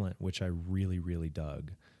Larry Flint, which I really, really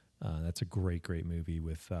dug. That's a great, great movie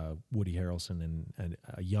with Woody Harrelson and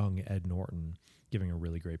a young Ed Norton giving a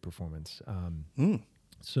really great performance.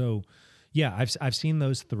 So, yeah, I've seen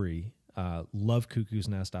those three. Love Cuckoo's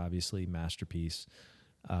Nest, obviously, masterpiece.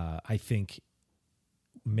 I think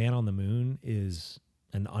Man on the Moon is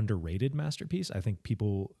an underrated masterpiece. I think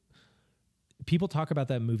people talk about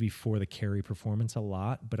that movie for the Carrey performance a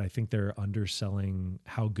lot, but I think they're underselling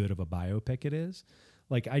how good of a biopic it is.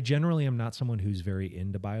 Like, I generally am not someone who's very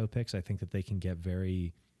into biopics. I think that they can get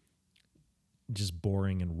very just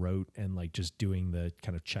boring and rote and like just doing the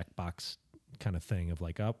kind of checkbox kind of thing of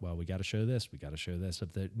like, oh, well, we got to show this. We got to show this.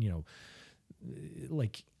 Of the,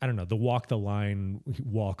 like, I don't know, the walk the line,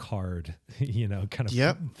 walk hard, kind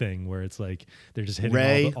of thing where it's like they're just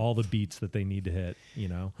hitting all the beats that they need to hit,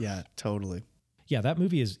 Yeah, totally. Yeah, that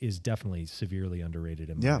movie is definitely severely underrated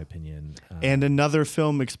in my opinion. And another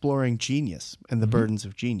film exploring genius and the burdens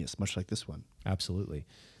of genius, much like this one. Absolutely.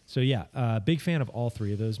 So yeah, big fan of all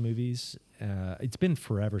three of those movies. It's been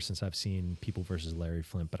forever since I've seen People versus Larry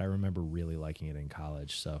Flint, but I remember really liking it in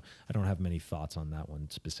college. So I don't have many thoughts on that one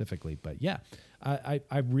specifically. But yeah, I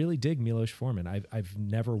really dig Milos Forman. I've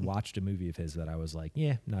never watched a movie of his that I was like,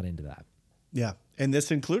 yeah, not into that. Yeah, and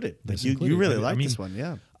this included. You really like this one,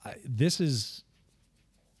 yeah. This is...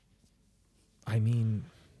 I mean,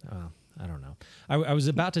 I don't know. I was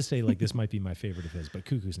about to say like this might be my favorite of his, but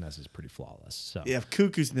Cuckoo's Nest is pretty flawless. So yeah,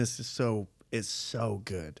 Cuckoo's Nest is so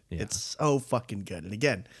good. Yeah. It's so fucking good. And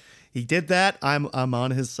again, he did that. I'm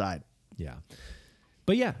on his side. Yeah,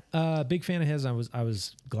 but yeah, big fan of his. I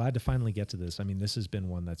was glad to finally get to this. I mean, this has been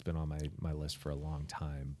one that's been on my list for a long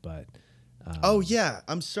time. But oh yeah,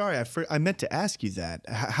 I'm sorry. I meant to ask you that.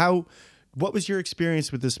 What was your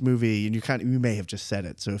experience with this movie? And you may have just said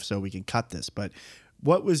it, so we can cut this. But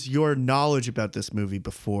what was your knowledge about this movie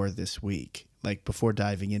before this week, like before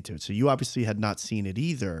diving into it? So you obviously had not seen it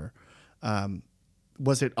either.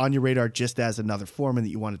 Was it on your radar just as another Foreman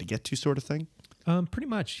that you wanted to get to, sort of thing? Pretty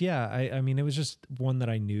much, yeah. I mean, it was just one that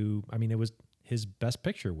I knew. I mean, it was his Best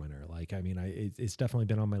Picture winner. Like, I mean, it's definitely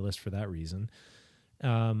been on my list for that reason.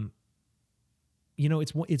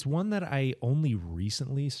 It's one that I only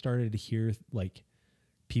recently started to hear like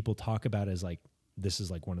people talk about as like this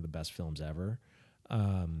is like one of the best films ever.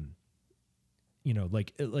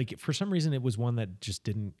 Like for some reason it was one that just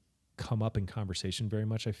didn't come up in conversation very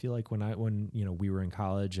much. I feel like when we were in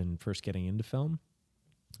college and first getting into film,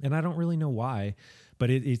 and I don't really know why,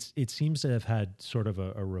 but it seems to have had sort of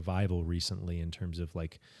a revival recently in terms of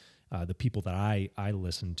like. The people that I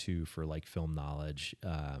listen to for like film knowledge,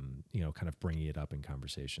 kind of bringing it up in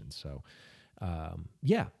conversation. So,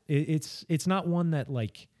 yeah, it's not one that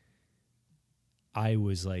like I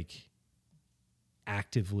was like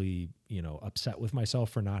actively, upset with myself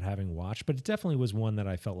for not having watched, but it definitely was one that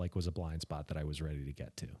I felt like was a blind spot that I was ready to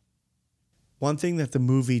get to. One thing that the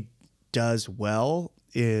movie does well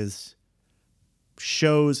is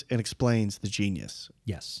shows and explains the genius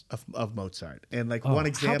of Mozart. And like one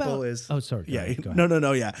example is sorry. Yeah.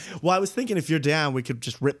 No. Yeah. Well, I was thinking if you're down, we could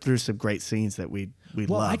just rip through some great scenes that we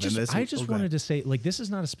love. I just wanted to say, like, this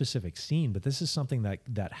is not a specific scene, but this is something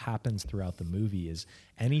that happens throughout the movie is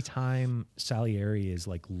anytime Salieri is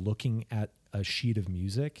like looking at a sheet of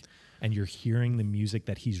music and you're hearing the music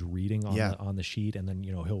that he's reading on the sheet, and then,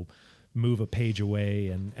 he'll move a page away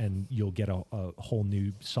and you'll get a whole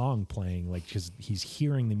new song playing, like, because he's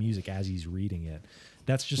hearing the music as he's reading it.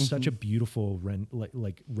 That's just such a beautiful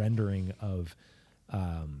rendering of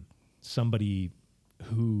somebody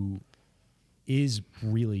who is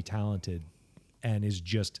really talented and is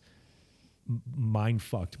just mind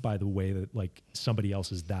fucked by the way that like somebody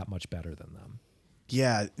else is that much better than them.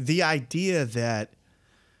 Yeah, the idea that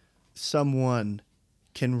someone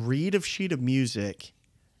can read a sheet of music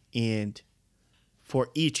and for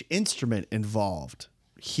each instrument involved,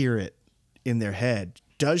 hear it in their head,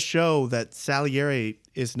 does show that Salieri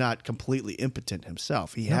is not completely impotent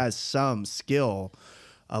himself. He has some skill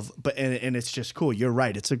and it's just cool. You're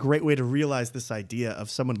right. It's a great way to realize this idea of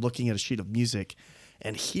someone looking at a sheet of music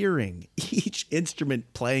and hearing each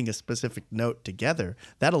instrument playing a specific note together.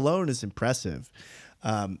 That alone is impressive.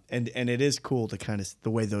 And it is cool to kind of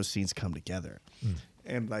the way those scenes come together.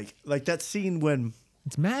 And like that scene when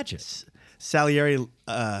it's magic. Salieri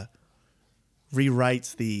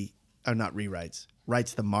writes the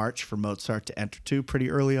march for Mozart to enter to pretty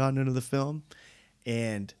early on into the film,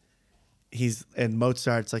 and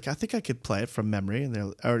Mozart's like, I think I could play it from memory,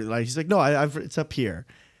 and he's like, no, it's up here,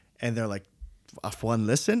 and they're like, off one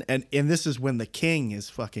listen, and this is when the king is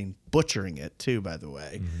fucking butchering it too, by the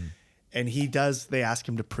way, and they ask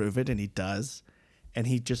him to prove it, and he does. And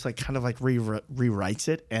he just like kind of like rewrites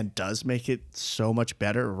it and does make it so much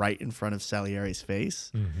better right in front of Salieri's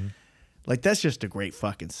face. Like, that's just a great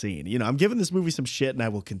fucking scene. You know, I'm giving this movie some shit, and I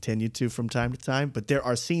will continue to from time to time, but there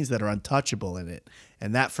are scenes that are untouchable in it.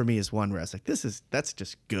 And that for me is one where I was like, that's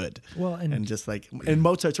just good. Well, and just like, and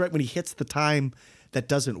Mozart's right when he hits the time that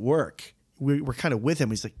doesn't work. We're kind of with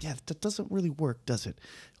him. He's like, yeah, that doesn't really work, does it?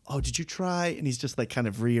 Oh, did you try? And he's just like kind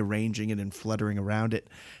of rearranging it and fluttering around it.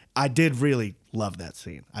 I did really love that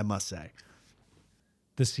scene, I must say.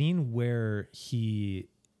 The scene where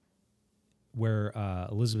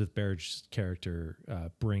Elizabeth Berridge's character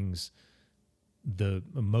brings the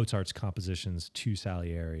Mozart's compositions to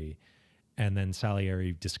Salieri, and then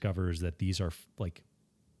Salieri discovers that these are like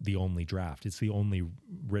the only draft. It's the only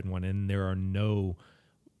written one, and there are no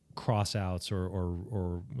cross-outs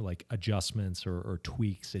or like adjustments or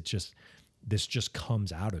tweaks. This just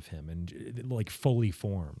comes out of him and like fully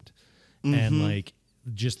formed. And like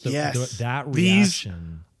just that reaction. These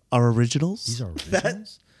are originals. These are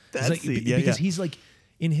originals. That's like, because he's like,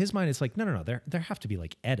 in his mind, it's like, no. There have to be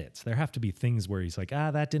like edits. There have to be things where he's like,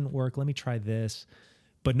 that didn't work. Let me try this.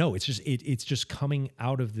 But no, it's just coming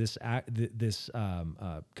out of this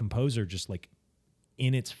composer just like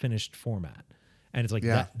in its finished format. And it's like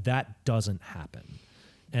that doesn't happen.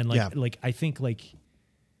 And like I think like,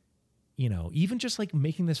 you know, even just like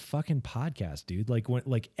making this fucking podcast, dude,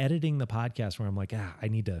 like editing the podcast where I'm like, I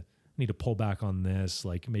need to pull back on this,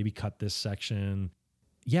 like maybe cut this section.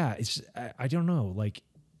 Yeah, it's I don't know, like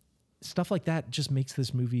stuff like that just makes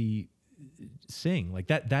this movie sing. Like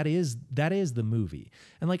that is the movie.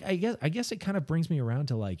 And like I guess it kind of brings me around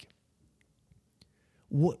to like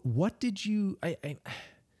what did you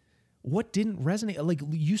what didn't resonate? Like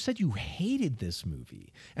you said, you hated this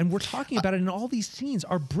movie, and we're talking about it, and all these scenes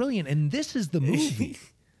are brilliant, and this is the movie.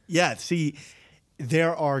 Yeah, see,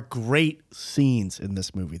 there are great scenes in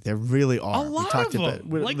this movie. There really are. A lot of them.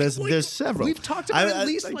 There's several. We've talked about at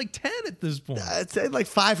least like 10 at this point. I'd say like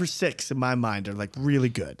 5 or 6 in my mind are like really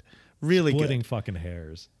good, really Splitting good. fucking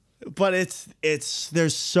hairs. But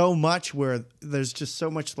there's so much where there's just so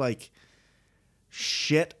much like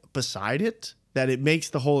shit beside it that it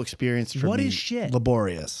makes the whole experience for me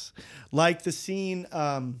laborious. Like the scene.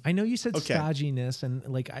 I know you said stodginess, and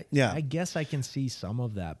like I guess I can see some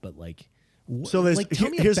of that, but like, so like, tell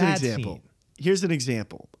me here's a bad an example. Scene. Here's an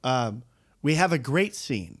example. We have a great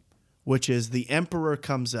scene, which is the emperor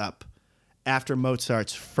comes up after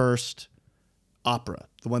Mozart's first opera,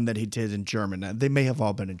 the one that he did in German. Now, they may have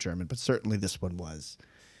all been in German, but certainly this one was.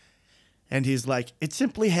 And he's like, it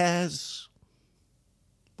simply has.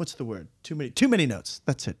 What's the word? Too many notes.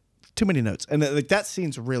 That's it. Too many notes. And like that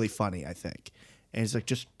scene's really funny, I think. And he's like,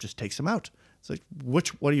 just takes them out. It's like,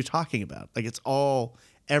 what are you talking about? Like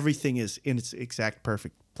everything is in its exact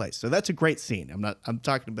perfect place. So that's a great scene. I'm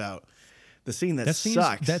talking about the scene that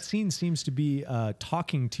sucks. That scene seems to be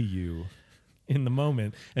talking to you in the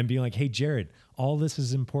moment and being like, hey, Jared, all this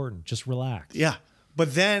is important. Just relax. Yeah.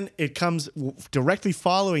 But then it comes directly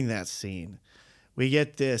following that scene. We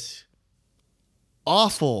get this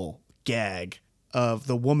awful gag of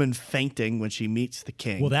the woman fainting when she meets the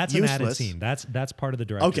king. Well, that's an added scene. That's part of the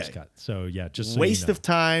director's cut. So yeah, just so waste you know. of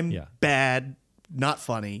time. Yeah. Bad, not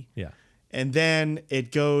funny. Yeah. And then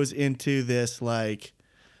it goes into this like,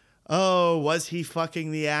 oh, was he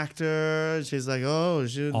fucking the actor? And she's like, oh,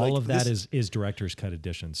 all of that is director's cut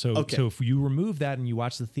edition. So so if you remove that and you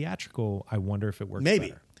watch the theatrical, I wonder if it works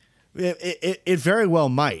maybe better. It very well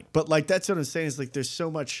might, but like that's what I'm saying is like there's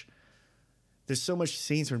so much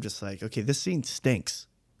scenes where I'm just like, okay, this scene stinks,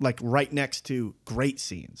 like right next to great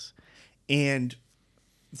scenes. And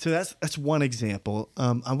so that's one example.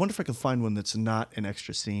 I wonder if I can find one that's not an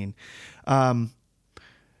extra scene. The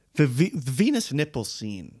Venus nipple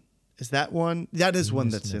scene, is that one? That is Venus one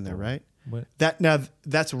that's nipple. In there, right? What?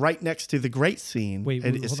 That's right next to the great scene. Wait,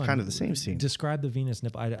 it's kind of the same scene. Describe the Venus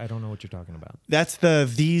nipple. I don't know what you're talking about. That's the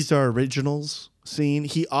 "These Are Originals" scene.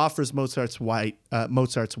 He offers Mozart's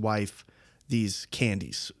wife these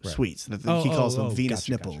candies, sweets. He calls them Venus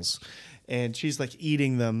nipples, and she's like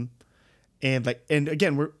eating them, and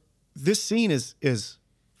again, this scene is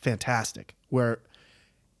fantastic where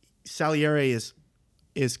Salieri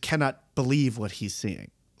is cannot believe what he's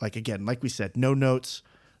seeing. Like again, like we said, no notes,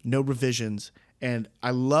 no revisions, and I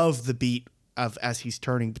love the beat of as he's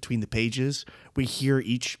turning between the pages, we hear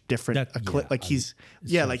each different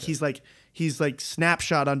he's like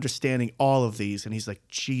snapshot understanding all of these, and he's like,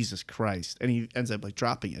 Jesus Christ, and he ends up like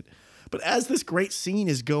dropping it. But as this great scene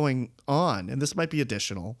is going on, and this might be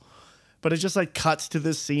additional, but it just like cuts to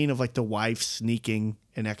this scene of like the wife sneaking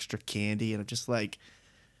an extra candy, and I'm just like,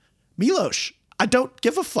 Milos, I don't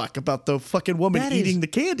give a fuck about the fucking woman eating the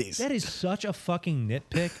candies. That is such a fucking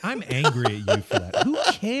nitpick. I'm angry at you for that. Who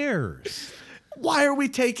cares? Why are we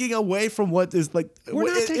taking away from what is like?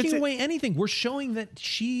 We're not taking away anything. We're showing that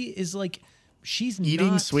she is like, she's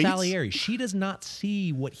eating not sweets? Salieri. She does not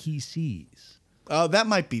see what he sees. Oh, that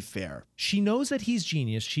might be fair. She knows that he's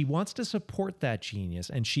genius. She wants to support that genius,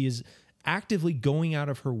 and she is actively going out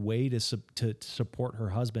of her way to support her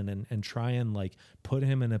husband and try and like put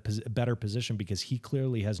him in a better position, because he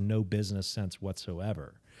clearly has no business sense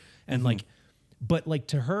whatsoever. And like, but like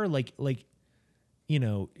to her, like, you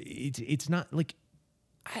know, it's not like,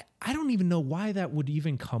 I don't even know why that would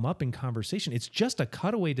even come up in conversation. It's just a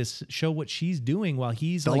cutaway to show what she's doing while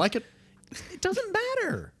he's Don't like it. It doesn't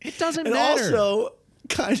matter. It doesn't And matter. also,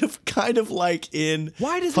 kind of like in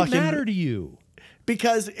Why does it matter to you?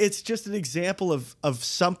 Because it's just an example of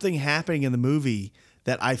something happening in the movie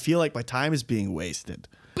that I feel like my time is being wasted.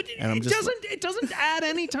 But it doesn't add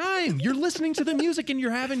any time. You're listening to the music and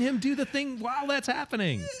you're having him do the thing while that's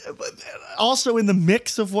happening. Also, in the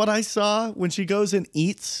mix of what I saw, when she goes and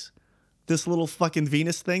eats this little fucking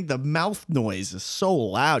Venus thing, the mouth noise is so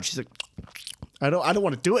loud. She's like, I don't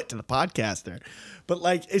want to do it to the podcaster, but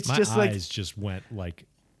like it's my just like eyes just went like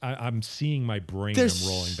I'm seeing my brain. I'm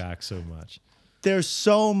rolling back so much. There's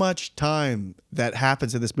so much time that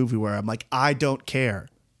happens in this movie where I'm like, I don't care.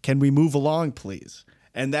 Can we move along, please?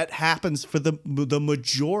 And that happens for the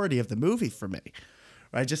majority of the movie for me.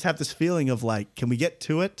 I just have this feeling of like, can we get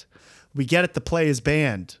to it? We get it. The play is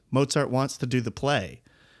banned. Mozart wants to do the play.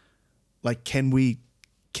 Like, can we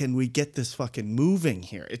get this fucking moving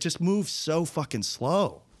here? It just moves so fucking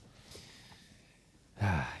slow.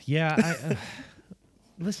 Yeah.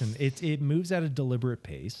 Listen, it moves at a deliberate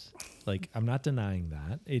pace. Like, I'm not denying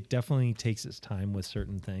that. It definitely takes its time with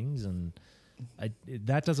certain things, and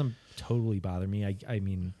that doesn't totally bother me. I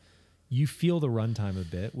mean, you feel the runtime a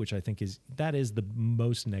bit, which I think is the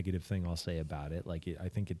most negative thing I'll say about it. Like, I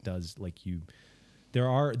think it does, like,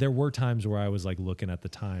 there were times where I was like looking at the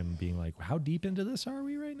time being like, how deep into this are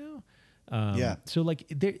we right now? Yeah. So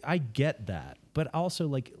like, I get that, but also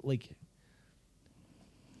like,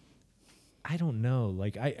 I don't know.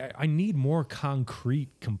 Like, I need more concrete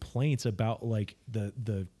complaints about like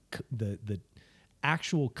the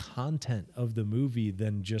actual content of the movie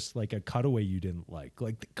than just like a cutaway you didn't like.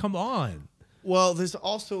 Like, come on. Well, there's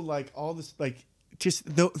also like all this, like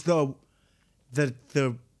just the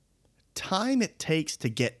time it takes to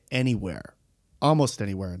get anywhere, almost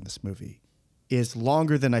anywhere in this movie, is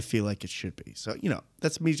longer than I feel like it should be. So, you know,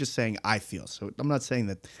 that's me just saying I feel. So I'm not saying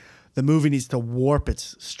that the movie needs to warp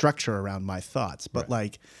its structure around my thoughts, but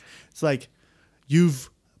like, it's like, you've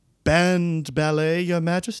banned ballet, Your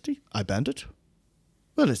Majesty? I banned it?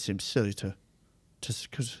 Well, it seems silly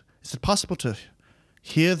because is it possible to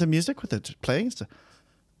hear the music with it playing?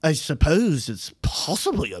 I suppose it's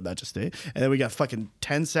possible, Your Majesty. And then we got fucking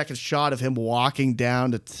 10-second shot of him walking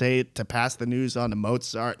down to pass the news on to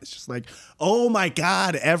Mozart. It's just like, oh my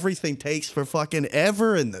God, everything takes for fucking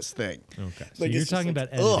ever in this thing. Okay. So like, you're talking like,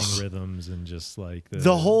 about editing rhythms and just like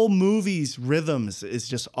the whole movie's rhythms is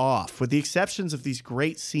just off, with the exceptions of these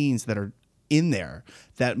great scenes that are in there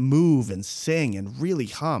that move and sing and really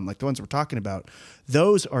hum, like the ones we're talking about.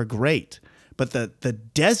 Those are great. But the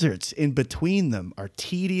deserts in between them are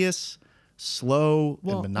tedious, slow,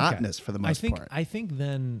 and monotonous for the most part. I think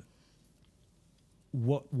then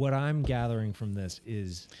what I'm gathering from this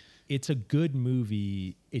is it's a good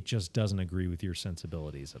movie. It just doesn't agree with your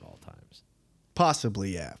sensibilities at all times.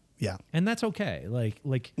 Possibly, yeah. Yeah. And that's okay. Like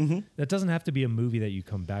that doesn't have to be a movie that you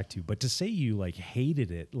come back to. But to say you like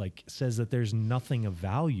hated it, like says that there's nothing of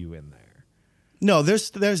value in there. No,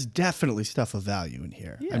 there's definitely stuff of value in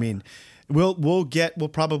here. Yeah. I mean, we'll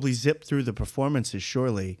probably zip through the performances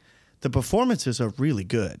surely. The performances are really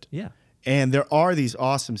good. Yeah. And there are these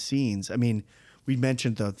awesome scenes. I mean, we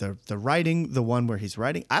mentioned the writing, the one where he's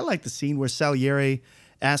writing. I like the scene where Salieri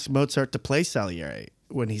asks Mozart to play Salieri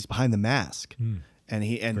when he's behind the mask.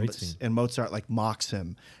 And Mozart like mocks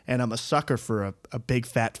him. And I'm a sucker for a big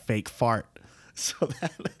fat fake fart. So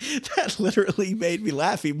that literally made me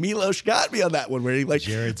laugh. Milos got me on that one where he like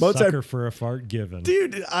Jared's Mozart, sucker for a fart given.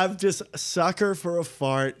 Dude, I'm just a sucker for a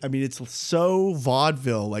fart. I mean, it's so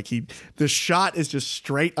vaudeville. Like the shot is just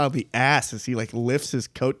straight on the ass as he like lifts his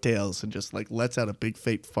coattails and just like lets out a big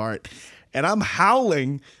fake fart. and I'm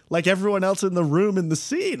howling like everyone else in the room in the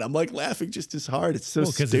scene. I'm like laughing just as hard. It's so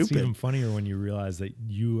Because stupid. it's even funnier when you realize that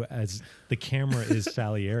you, as the camera, is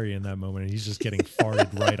Salieri in that moment, and he's just getting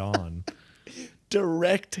farted right on.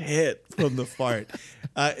 Direct hit from the fart.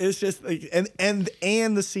 It's just like,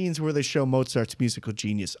 and the scenes where they show Mozart's musical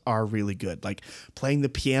genius are really good. Like playing the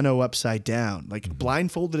piano upside down, like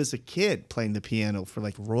blindfolded as a kid, playing the piano for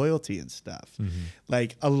like royalty and stuff.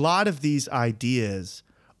 Like a lot of these ideas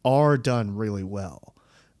are done really well.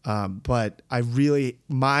 But I really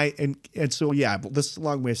and so yeah, this is a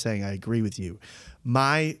long way of saying I agree with you.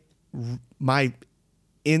 Not my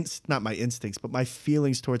instincts, but my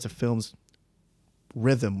feelings towards a film's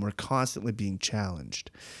rhythm were constantly being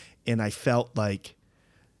challenged, and I felt like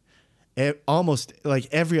almost like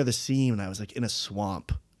every other scene I was like in a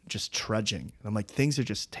swamp just trudging, and I'm like, things are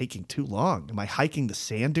just taking too long. Am I hiking the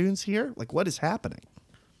sand dunes here? Like, what is happening?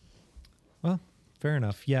 Well, fair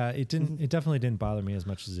enough. Yeah, it definitely didn't bother me as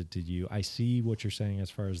much as it did you. I see what you're saying as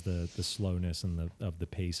far as the slowness and the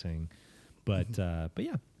pacing, but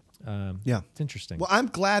yeah. It's interesting. Well, I'm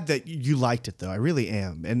glad that you liked it, though. I really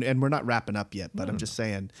am. And we're not wrapping up yet, but I'm just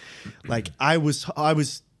saying, like, I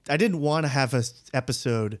didn't want to have an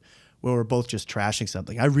episode where we're both just trashing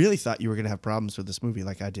something. I really thought you were going to have problems with this movie,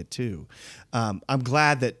 like I did too. I'm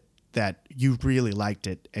glad that you really liked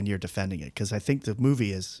it and you're defending it, because I think the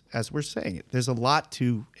movie is, as we're saying it, there's a lot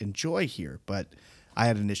to enjoy here, but I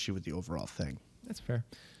had an issue with the overall thing. That's fair.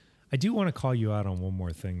 I do want to call you out on one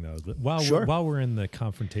more thing, though. Sure. While we're in the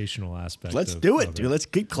confrontational aspect, Let's do it, dude. Let's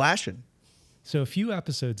keep clashing. So a few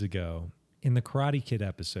episodes ago, in the Karate Kid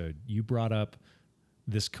episode, you brought up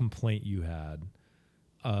this complaint you had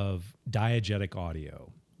of diegetic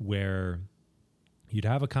audio, where you'd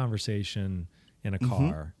have a conversation in a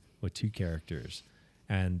car with two characters,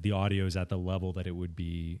 and the audio is at the level that it would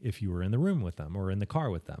be if you were in the room with them or in the car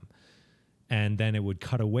with them. And then it would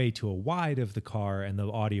cut away to a wide of the car, and the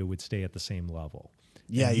audio would stay at the same level.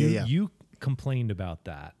 Yeah. You complained about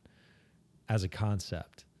that as a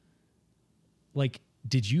concept. Like,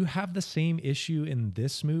 did you have the same issue in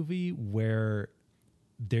this movie where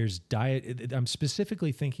there's I'm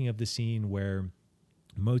specifically thinking of the scene where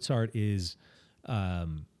Mozart is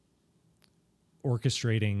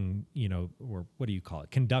orchestrating, or what do you call it?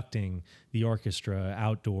 Conducting the orchestra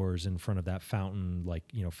outdoors in front of that fountain, like,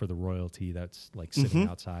 for the royalty that's like sitting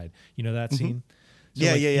outside. You know that scene? So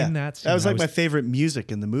Yeah. In that scene, that was like my favorite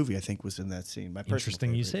music in the movie, I think, was in that scene. My personal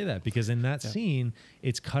Interesting favorite. you say that, because in that scene,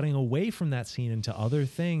 it's cutting away from that scene into other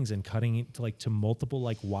things and cutting it to multiple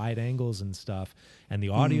like wide angles and stuff. And the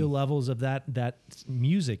audio levels of that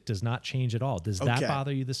music does not change at all. Does that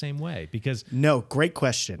bother you the same way? Because no, great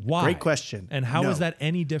question. Why? Great question. And how is that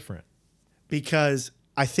any different? Because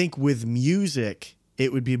I think with music,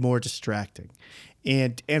 it would be more distracting.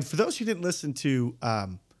 And for those who didn't listen to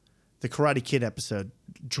the Karate Kid episode,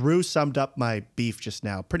 Drew summed up my beef just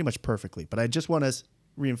now pretty much perfectly. But I just want to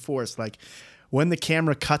reinforce, like, when the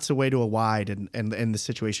camera cuts away to a wide and the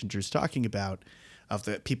situation Drew's talking about of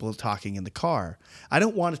the people talking in the car, I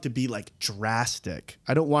don't want it to be like drastic.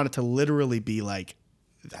 I don't want it to literally be like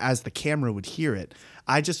as the camera would hear it.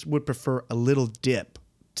 I just would prefer a little dip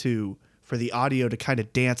for the audio to kind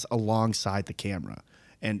of dance alongside the camera.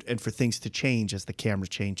 And for things to change as the camera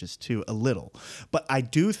changes too, a little. But I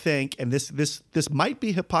do think, and this might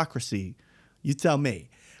be hypocrisy, you tell me,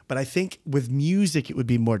 but I think with music it would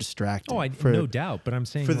be more distracting. Oh, no doubt. But I'm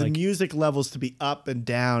saying for the music levels to be up and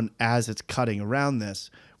down as it's cutting around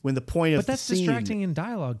this, when the point of but that's the scene, distracting in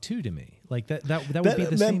dialogue too to me. Like that would be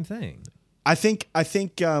the same thing. I think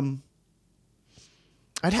I'd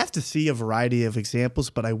have to see a variety of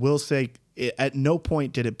examples, but I will say at no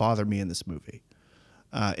point did it bother me in this movie.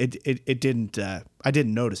 It didn't. I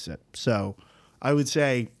didn't notice it. So I would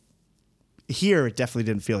say here it definitely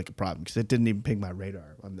didn't feel like a problem because it didn't even ping my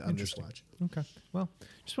radar on this watch. Okay. Well,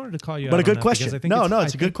 just wanted to call you out. But a on good that question. I think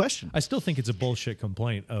It's a good question. I still think it's a bullshit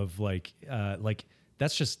complaint of like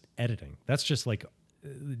that's just editing. That's just like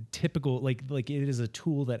typical, like it is a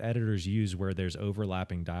tool that editors use where there's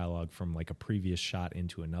overlapping dialogue from like a previous shot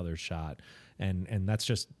into another shot, and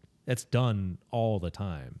that's done all the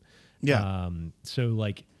time. Yeah. So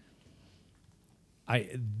like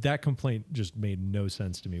that complaint just made no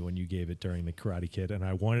sense to me when you gave it during the Karate Kid, and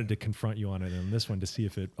I wanted to confront you on it in this one to see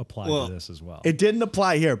if it applied to this as well. It didn't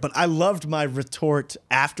apply here, but I loved my retort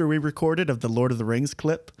after we recorded of the Lord of the Rings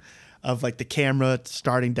clip of like the camera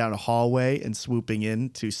starting down a hallway and swooping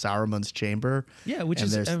into Saruman's chamber. Yeah, which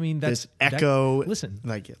and is, I mean, that's this echo. Listen,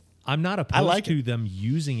 like I'm not opposed to them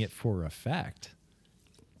using it for effect.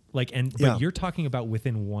 Like, but you're talking about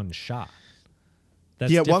within one shot.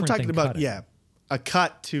 That's well, I'm different talking than about cutting. a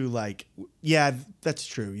cut to like, yeah, that's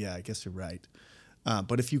true. Yeah, I guess you're right.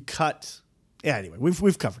 But if you cut, yeah, anyway,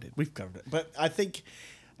 we've covered it. We've covered it. But I think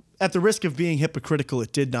at the risk of being hypocritical,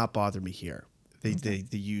 it did not bother me here. The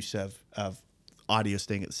use of audio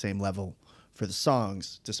staying at the same level for the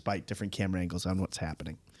songs, despite different camera angles on what's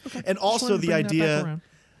happening. Okay. And also the idea,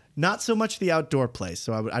 not so much the outdoor place.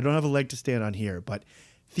 So I don't have a leg to stand on here, but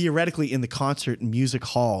theoretically in the concert and music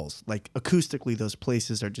halls, like acoustically, those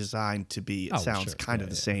places are designed to be, it sounds kind of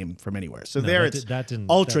the same from anywhere. So it's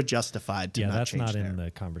ultra justified to not change that's not there. in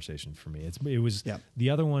the conversation for me. It was the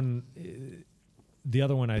other one. The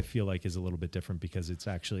other one I feel like is a little bit different because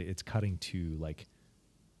it's cutting to like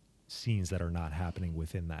scenes that are not happening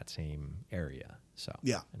within that same area. So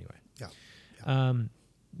anyway,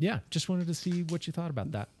 just wanted to see what you thought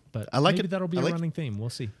about that. But I like maybe it. That'll be a running theme. We'll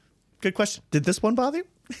see. Good question. Did this one bother you?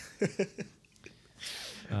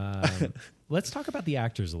 Let's talk about the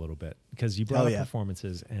actors a little bit because you brought up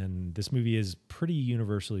performances, and this movie is pretty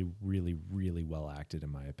universally really, really well acted,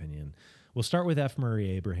 in my opinion. We'll start with F. Murray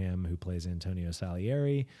Abraham, who plays Antonio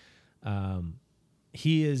Salieri.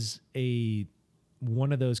 He is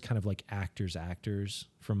one of those kind of like actors,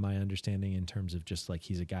 from my understanding, in terms of just like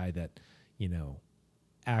he's a guy that,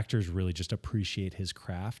 actors really just appreciate his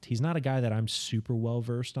craft. He's not a guy that I'm super well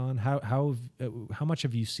versed on. How much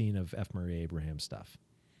have you seen of F. Murray Abraham stuff?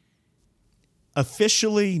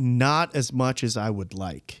 Officially, not as much as I would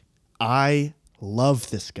like. I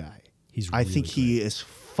love this guy. I think he is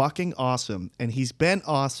fucking awesome, and he's been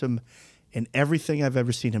awesome in everything I've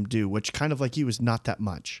ever seen him do, which kind of like you is not that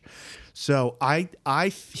much. So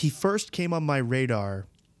he first came on my radar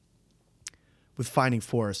with Finding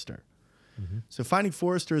Forrester. Mm-hmm. So Finding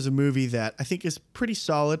Forrester is a movie that I think is pretty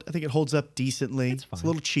solid. I think it holds up decently. It's a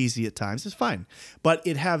little cheesy at times. It's fine. But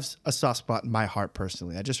it has a soft spot in my heart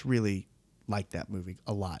personally. I just really like that movie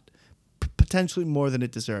a lot. Potentially more than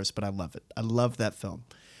it deserves, but I love it. I love that film.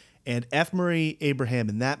 And F. Murray Abraham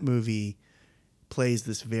in that movie plays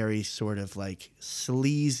this very sort of like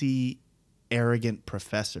sleazy, arrogant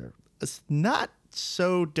professor. It's not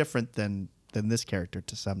so different than this character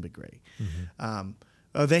to some degree. Mm-hmm.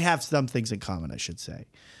 They have some things in common, I should say.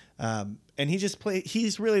 And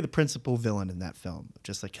he's really the principal villain in that film.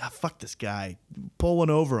 Just like, fuck this guy, pull one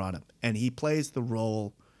over on him. And he plays the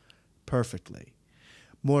role perfectly.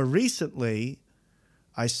 More recently,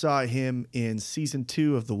 I saw him in season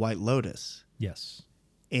 2 of The White Lotus. Yes.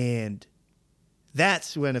 And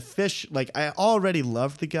that's when I already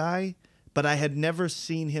loved the guy, but I had never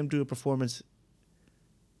seen him do a performance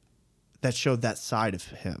that showed that side of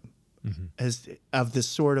him. Mm-hmm. Of this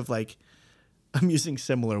sort of like, I'm using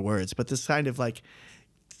similar words, but this kind of like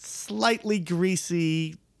slightly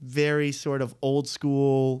greasy, very sort of old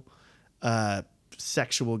school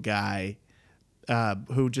sexual guy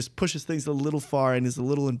who just pushes things a little far and is a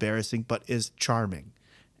little embarrassing, but is charming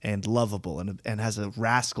and lovable and has a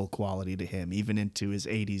rascal quality to him, even into his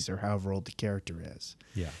 80s or however old the character is.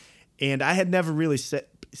 Yeah. And I had never really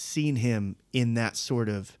seen him in that sort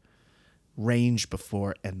of range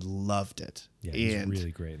before and loved it. Yeah, he's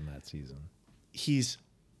really great in that season. He's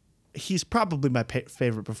probably my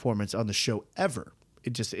favorite performance on the show ever.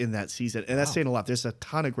 Just in that season, and that's saying a lot. There's a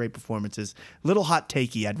ton of great performances. Little hot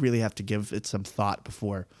takey. I'd really have to give it some thought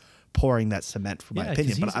before pouring that cement for my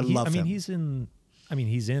opinion. But I love him. He's in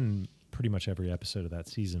pretty much every episode of that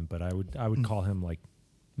season. But I would call him like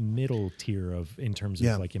middle tier in terms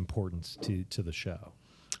of like importance to the show.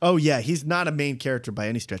 Oh yeah, he's not a main character by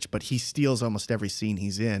any stretch, but he steals almost every scene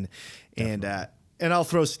he's in. Definitely. And I'll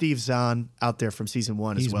throw Steve Zahn out there from season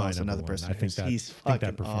 1 as well as another person. I think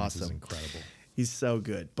that performance awesome. is incredible. He's so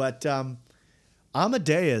good. But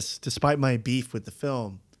Amadeus, despite my beef with the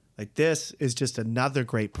film, like this is just another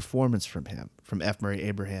great performance from him, from F. Murray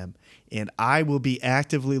Abraham. And I will be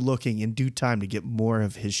actively looking in due time to get more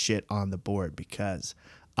of his shit on the board because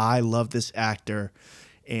I love this actor.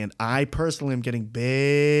 And I personally am getting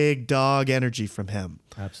big dog energy from him.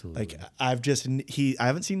 Absolutely. Like I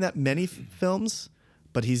haven't seen that many films,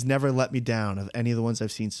 but he's never let me down of any of the ones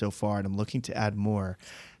I've seen so far, and I'm looking to add more.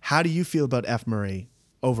 How do you feel about F. Murray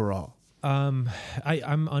overall? I'm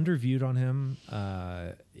underviewed on him.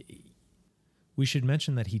 We should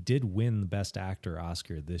mention that he did win the Best Actor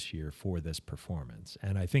Oscar this year for this performance,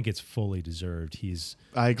 and I think it's fully deserved.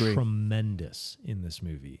 I agree. Tremendous in this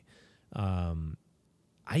movie.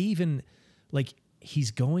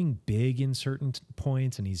 He's going big in certain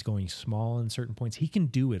points and he's going small in certain points. He can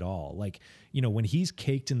do it all. Like, when he's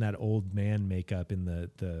caked in that old man makeup in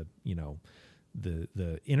the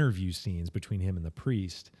interview scenes between him and the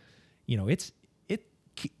priest, in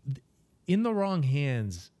the wrong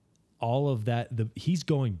hands, all of that, he's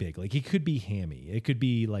going big. Like it could be hammy, it could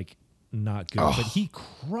be like not good, but he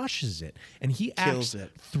crushes it, and he Kills acts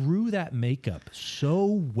it. through that makeup so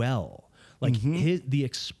well. Like the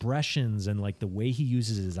expressions and like the way he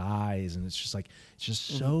uses his eyes, and it's just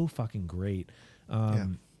so fucking great.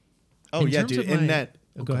 Oh yeah, dude.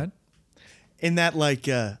 Go ahead. In that like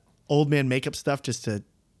old man makeup stuff, just to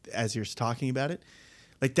as you're talking about it,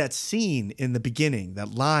 like that scene in the beginning, that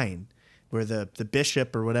line where the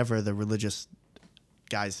bishop or whatever the religious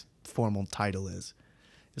guy's formal title is,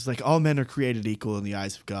 it's like all men are created equal in the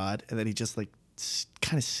eyes of God, and then he just like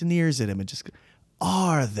kind of sneers at him and just,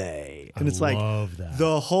 are they? And it's like that.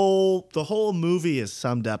 the whole movie is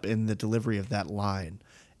summed up in the delivery of that line,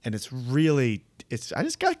 and it's really I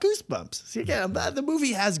just got goosebumps. See, again, the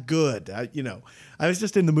movie has good. I was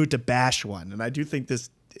just in the mood to bash one, and I do think this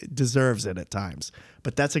deserves it at times.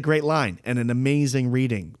 But that's a great line and an amazing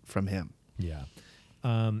reading from him. Yeah.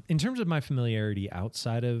 In terms of my familiarity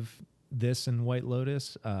outside of this and White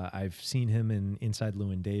Lotus, I've seen him in Inside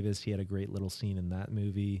Llewyn Davis. He had a great little scene in that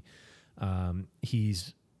movie.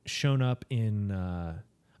 He's shown up in,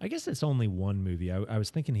 I guess it's only one movie. I was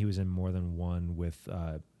thinking he was in more than one with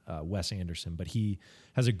Wes Anderson, but he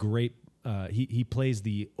has a great, he plays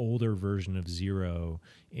the older version of Zero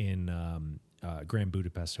in Grand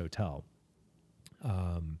Budapest Hotel.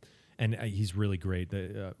 And he's really great.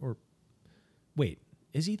 Wait,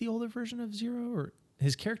 is he the older version of Zero? Or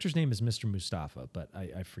his character's name is Mr. Mustafa, but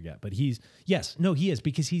I forget. But he is,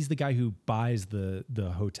 because he's the guy who buys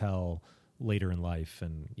the hotel later in life.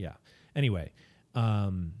 And yeah, anyway,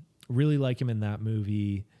 really like him in that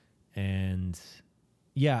movie. And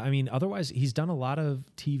yeah, I mean, otherwise he's done a lot of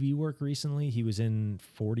TV work recently. He was in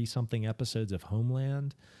 40-something episodes of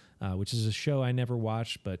Homeland, which is a show I never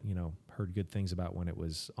watched, but, heard good things about when it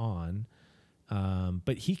was on.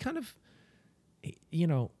 But he kind of,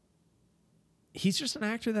 he's just an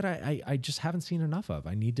actor that I just haven't seen enough of.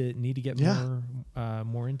 I need to get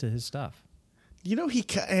more into his stuff.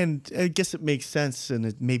 And I guess it makes sense,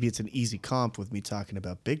 and maybe it's an easy comp with me talking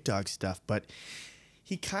about big dog stuff, but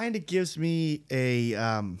he kind of gives me the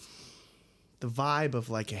vibe of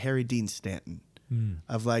like a Harry Dean Stanton,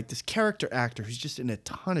 of like this character actor who's just in a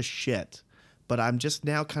ton of shit, but I'm just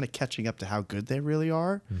now kind of catching up to how good they really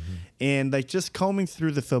are. Mm-hmm. And like just combing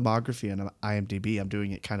through the filmography on IMDb, I'm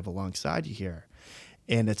doing it kind of alongside you here.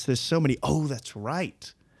 And there's so many, that's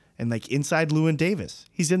right. And like Inside Llewyn Davis,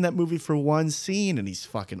 he's in that movie for one scene and he's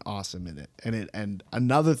fucking awesome in it. And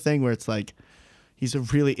another thing where it's like, he's a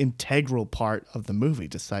really integral part of the movie,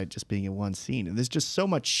 despite just being in one scene. And there's just so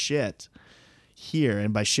much shit here,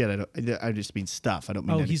 and by shit I just mean stuff. I don't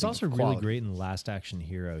mean. He's also really great in Last Action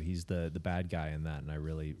Hero. He's the bad guy in that, and I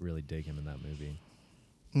really really dig him in that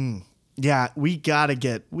movie. Yeah, we gotta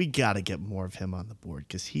get more of him on the board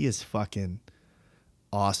because he is fucking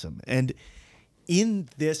awesome. And in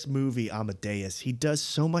this movie Amadeus, he does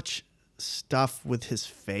so much stuff with his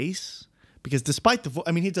face, because despite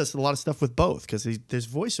he does a lot of stuff with both, because there's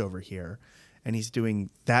voiceover here, and he's doing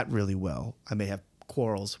that really well. I may have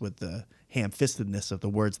quarrels with the ham-fistedness of the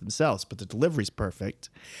words themselves, but the delivery's perfect.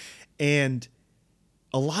 And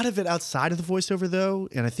a lot of it outside of the voiceover, though,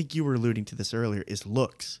 and I think you were alluding to this earlier, is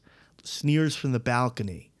looks. Sneers from the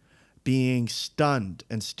balcony, being stunned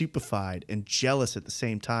and stupefied and jealous at the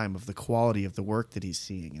same time of the quality of the work that he's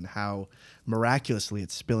seeing and how miraculously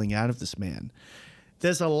it's spilling out of this man.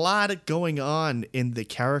 There's a lot going on in the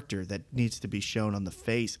character that needs to be shown on the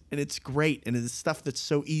face, and it's great, and it's stuff that's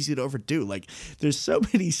so easy to overdo. Like, there's so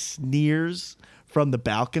many sneers from the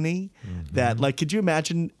balcony that, like, could you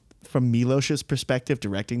imagine from Milosh's perspective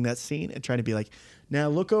directing that scene and trying to be like, now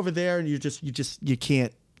look over there, and you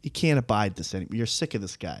can't abide this anymore. You're sick of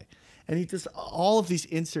this guy. And he does all of these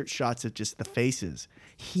insert shots of just the faces.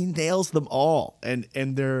 He nails them all, and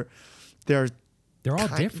they're all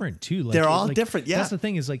different too. They're all different. Yeah, that's the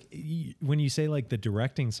thing is like when you say like the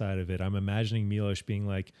directing side of it, I'm imagining Milosh being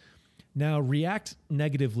like, now react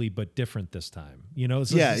negatively but different this time.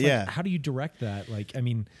 So like, how do you direct that? Like, I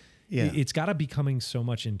mean, it's got to be coming so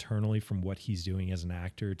much internally from what he's doing as an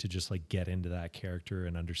actor to just like get into that character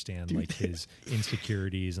and understand like his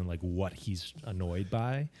insecurities and like what he's annoyed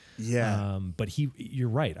by. Yeah. But you're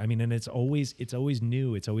right. I mean, and it's always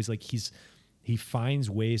new. It's always like he finds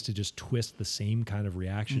ways to just twist the same kind of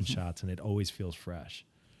reaction shots, and it always feels fresh.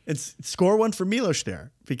 It's score one for Milosh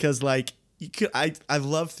there, because like I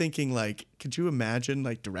love thinking like, could you imagine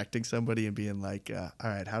like directing somebody and being like, all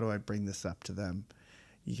right, how do I bring this up to them?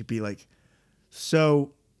 You could be like,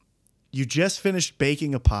 so you just finished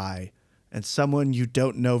baking a pie and someone you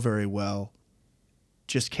don't know very well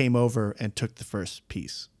just came over and took the first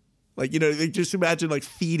piece. Like, you know, like, just imagine like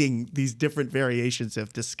feeding these different variations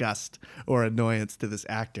of disgust or annoyance to this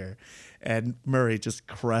actor, and Murray just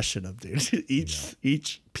crushing him, dude.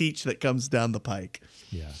 each peach that comes down the pike.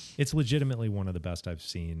 Yeah, it's legitimately one of the best I've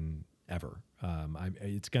seen ever.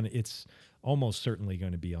 It's almost certainly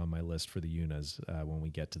going to be on my list for the Unas when we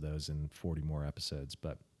get to those in 40 more episodes.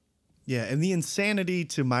 But yeah, and the insanity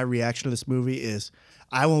to my reaction to this movie is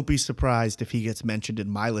I won't be surprised if he gets mentioned in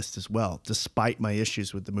my list as well, despite my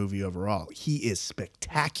issues with the movie overall. He is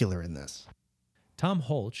spectacular in this. Tom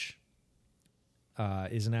Hulce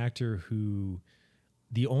is an actor who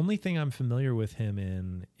the only thing I'm familiar with him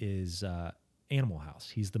in is Animal House.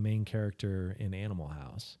 He's the main character in Animal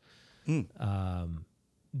House.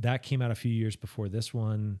 That came out a few years before this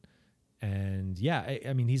one. And yeah,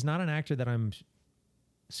 I mean, he's not an actor that I'm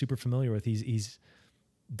super familiar with. He's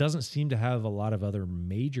doesn't seem to have a lot of other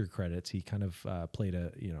major credits. He kind of played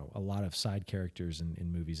a lot of side characters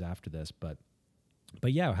in movies after this. But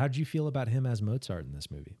yeah, how did you feel about him as Mozart in this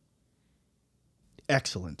movie?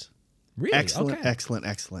 Excellent. Really? Excellent, Okay.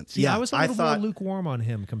 excellent. See, yeah, I was a little more lukewarm on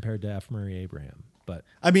him compared to F. Murray Abraham. But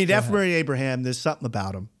I mean, F. Murray Abraham, there's something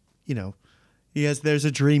about him. You know, there's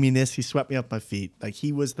a dreaminess. He swept me off my feet. Like,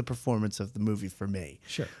 he was the performance of the movie for me.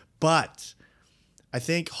 Sure. But I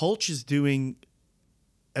think Hulce is doing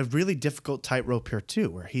a really difficult tightrope here too,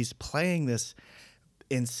 where he's playing this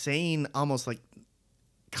insane, almost like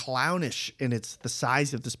clownish, and it's the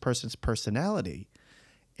size of this person's personality.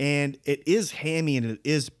 And it is hammy and it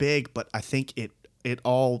is big, but I think it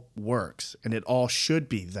all works and it all should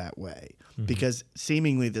be that way because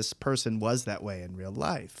seemingly this person was that way in real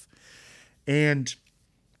life. And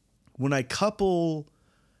when I couple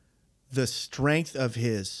the strength of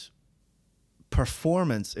his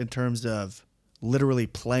performance in terms of literally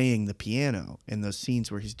playing the piano in those scenes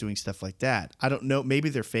where he's doing stuff like that, I don't know, maybe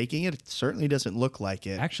they're faking it. It certainly doesn't look like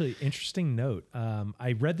it. Actually, interesting note.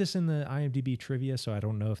 I read this in the IMDb trivia, so I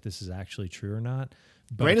don't know if this is actually true or not.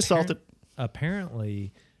 But Grain of salt.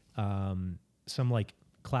 Apparently, some like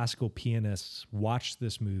classical pianists watched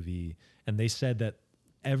this movie and they said that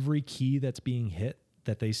every key that's being hit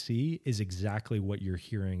that they see is exactly what you're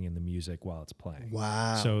hearing in the music while it's playing.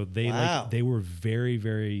 Wow. So they were very,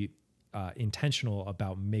 very intentional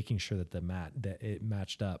about making sure that that it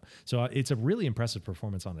matched up. So it's a really impressive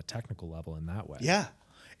performance on a technical level in that way. Yeah.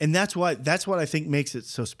 And that's what I think makes it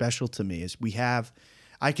so special to me is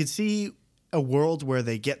I could see a world where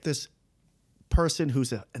they get this person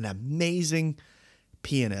who's an amazing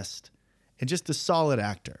pianist and just a solid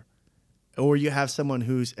actor. Or you have someone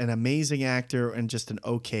who's an amazing actor and just an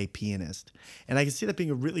okay pianist. And I can see that being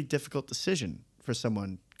a really difficult decision for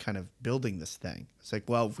someone kind of building this thing. It's like,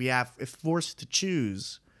 well, if forced to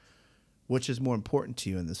choose which is more important to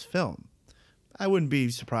you in this film, I wouldn't be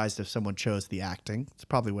surprised if someone chose the acting. It's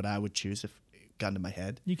probably what I would choose if it got into my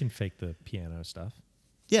head. You can fake the piano stuff.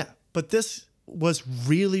 Yeah, but this was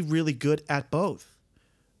really, really good at both.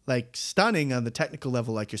 Like, stunning on the technical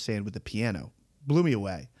level, like you're saying, with the piano. Blew me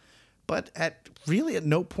away. But at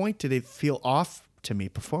no point did it feel off to me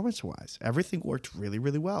performance-wise. Everything worked really,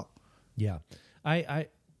 really well. Yeah. I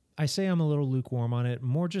say I'm a little lukewarm on it,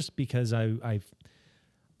 more just because I've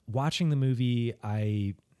watching the movie,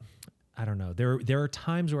 I don't know. There are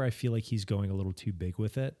times where I feel like he's going a little too big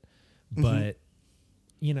with it. But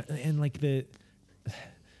and like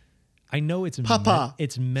I know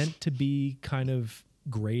it's meant to be kind of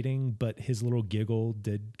grating, but his little giggle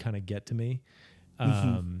did kind of get to me.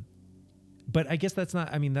 But I guess that's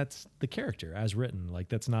the character as written. Like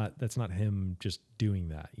that's not him just doing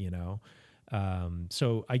that, you know?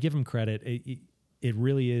 So I give him credit. It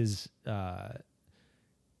really is,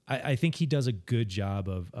 I think he does a good job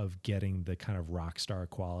of getting the kind of rock star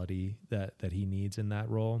quality that he needs in that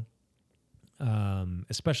role.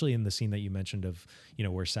 Especially in the scene that you mentioned of,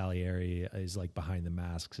 where Salieri is like behind the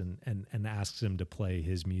masks and asks him to play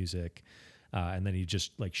his music. And then he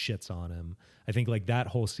just like shits on him. I think like that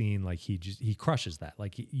whole scene, like he crushes that.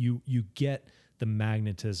 Like you get the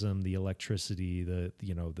magnetism, the electricity,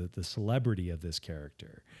 the celebrity of this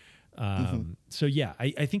character. So yeah,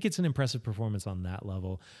 I think it's an impressive performance on that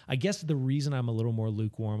level. I guess the reason I'm a little more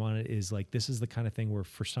lukewarm on it is like, this is the kind of thing where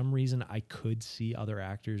for some reason I could see other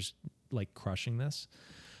actors like crushing this.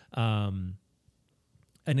 An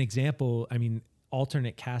example,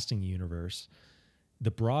 alternate casting universe, the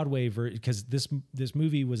Broadway version, because this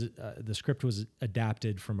movie was the script was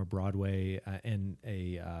adapted from a Broadway and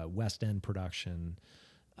a West End production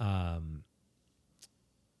on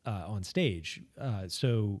stage.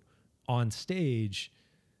 So on stage,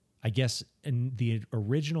 I guess, in the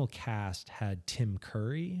original cast had Tim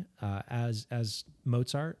Curry as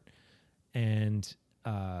Mozart, and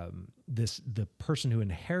the person who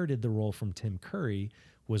inherited the role from Tim Curry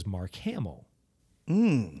was Mark Hamill,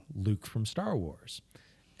 Luke from Star Wars.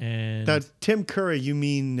 And Now, Tim Curry, you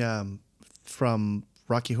mean from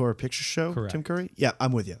Rocky Horror Picture Show? Correct. Tim Curry? Yeah,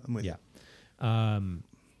 I'm with you. yeah,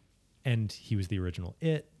 and he was the original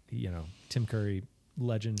It. Tim Curry,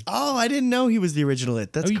 legend. Oh, I didn't know he was the original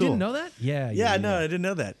It. That's you cool. didn't know that? Yeah. No, I didn't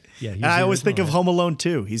know that. Yeah, and I always think of Home Alone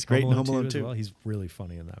 2. He's great in Home Alone 2. as well. He's really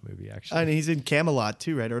funny in that movie, actually. And he's in Camelot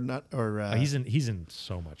too, right? Or not? Or he's in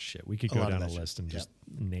so much shit. We could go lot of down a that list shit. and just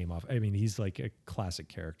name off. I mean, he's like a classic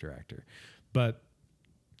character actor. But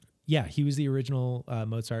yeah, he was the original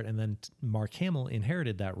Mozart, and then Mark Hamill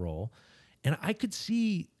inherited that role. And I could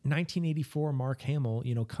see 1984 Mark Hamill,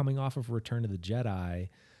 coming off of Return of the Jedi,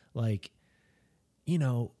 like,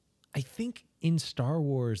 I think in Star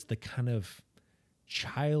Wars, the kind of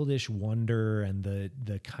childish wonder and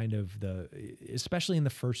the kind of especially in the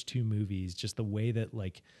first two movies, just the way that,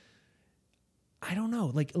 like, I don't know,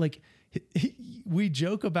 like we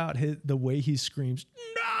joke about the way he screams,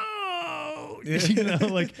 no,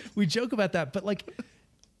 like we joke about that, but like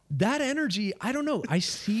that energy, I don't know. I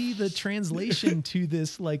see the translation to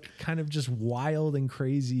this like kind of just wild and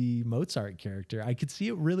crazy Mozart character. I could see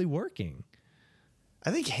it really working. I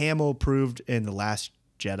think Hamill proved in The Last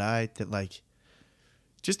Jedi that, like,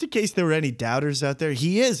 just in case there were any doubters out there,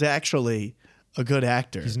 he is actually a good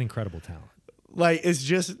actor. He's an incredible talent. Like, it's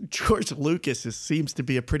just George Lucas seems to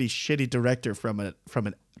be a pretty shitty director from a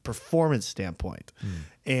performance standpoint,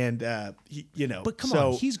 and But come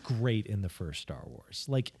on, he's great in the first Star Wars.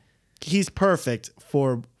 Like, he's perfect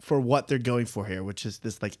for what they're going for here, which is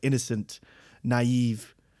this like innocent,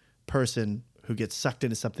 naive person who gets sucked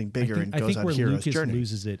into something bigger and goes on a hero's journey. I think where Lucas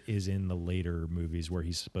loses it is in the later movies where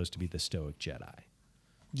he's supposed to be the stoic Jedi.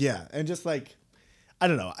 Yeah, and just like, I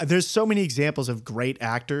don't know. There's so many examples of great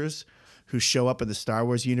actors who show up in the Star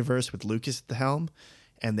Wars universe with Lucas at the helm,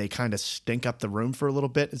 and they kind of stink up the room for a little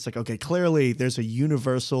bit. It's like, okay, clearly there's a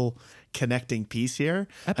universal connecting piece here.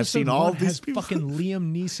 I've seen all of these people. Fucking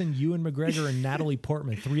Liam Neeson, Ewan McGregor, and Natalie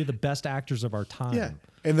Portman, three of the best actors of our time. Yeah.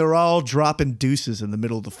 And they're all dropping deuces in the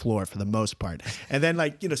middle of the floor for the most part. And then,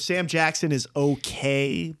 like, Sam Jackson is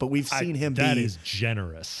okay, but we've seen him That is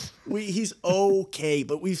generous. He's okay,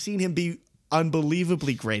 but we've seen him be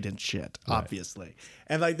unbelievably great in shit, obviously.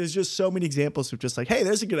 And, like, there's just so many examples of just like, hey,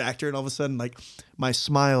 there's a good actor. And all of a sudden, like, my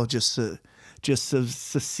smile just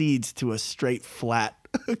succeeds to a straight flat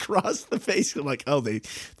across the face. I'm like, oh,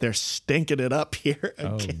 they're stinking it up here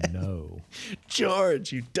again. Oh no,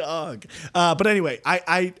 George, you dog. But anyway,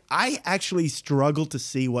 I actually struggle to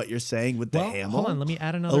see what you're saying with the Hamill. Hold on, let me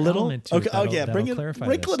add another element to it. Oh yeah,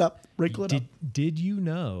 Wrinkle it up. Did you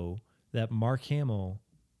know that Mark Hamill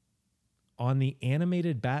on the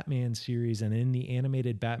animated Batman series and in the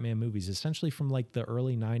animated Batman movies, essentially from like the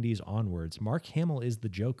early 90s onwards, Mark Hamill is the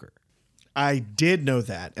Joker? I did know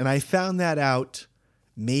that, and I found that out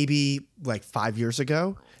maybe like 5 years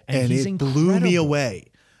ago, and it blew me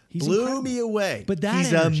away. Blew me away. But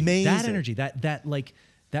he's amazing. That energy,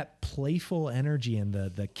 that playful energy and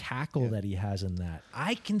the cackle that he has in that,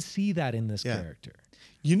 I can see that in this character.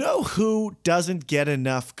 You know who doesn't get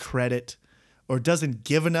enough credit or doesn't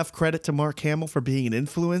give enough credit to Mark Hamill for being an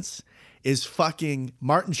influence is fucking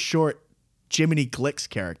Martin Short, Jiminy Glick's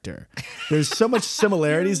character. There's so much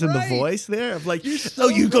similarities in the voice there of like,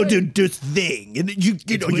 you go do this thing, and you're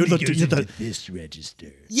this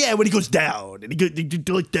register. Yeah, when he goes down and he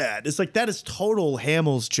do like that. It's like that is total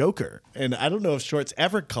Hamill's Joker, and I don't know if Short's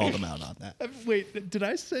ever called him out on that. Wait, did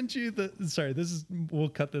I send you the? Sorry, we'll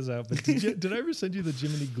cut this out. But did I ever send you the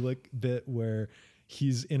Jiminy Glick bit where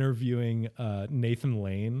he's interviewing Nathan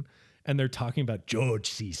Lane and they're talking about George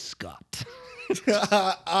C. Scott?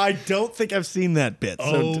 I don't think I've seen that bit.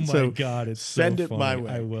 My God, it's send so it funny. my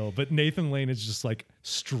way. I will. But Nathan Lane is just like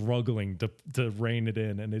struggling to rein it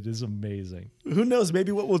in, and it is amazing. Who knows?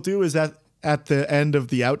 Maybe what we'll do is at the end of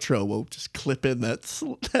the outro, we'll just clip in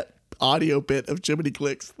that audio bit of Jiminy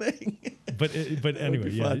Glick's thing. But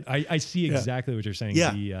anyway, I see exactly what you're saying.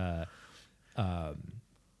 Yeah.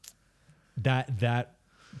 That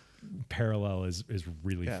parallel is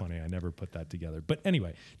really funny. I never put that together. But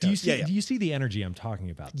anyway, do you see the energy I'm talking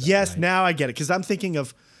about? Though, yes, right? now I get it. Because I'm thinking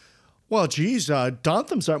of, well, geez,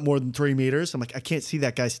 Donthams aren't more than 3 meters. I'm like, I can't see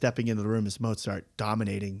that guy stepping into the room as Mozart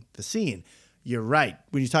dominating the scene. You're right.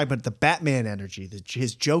 When you talk about the Batman energy,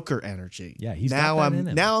 his Joker energy. Yeah, he's now got that in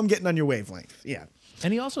him. Now I'm getting on your wavelength. Yeah.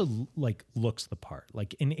 And he also like looks the part.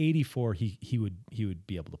 Like in '84, he would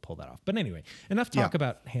be able to pull that off. But anyway, enough talk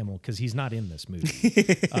about Hamill because he's not in this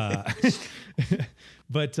movie.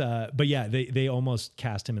 But yeah, they almost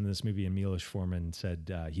cast him in this movie, and Milos Forman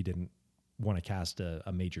said he didn't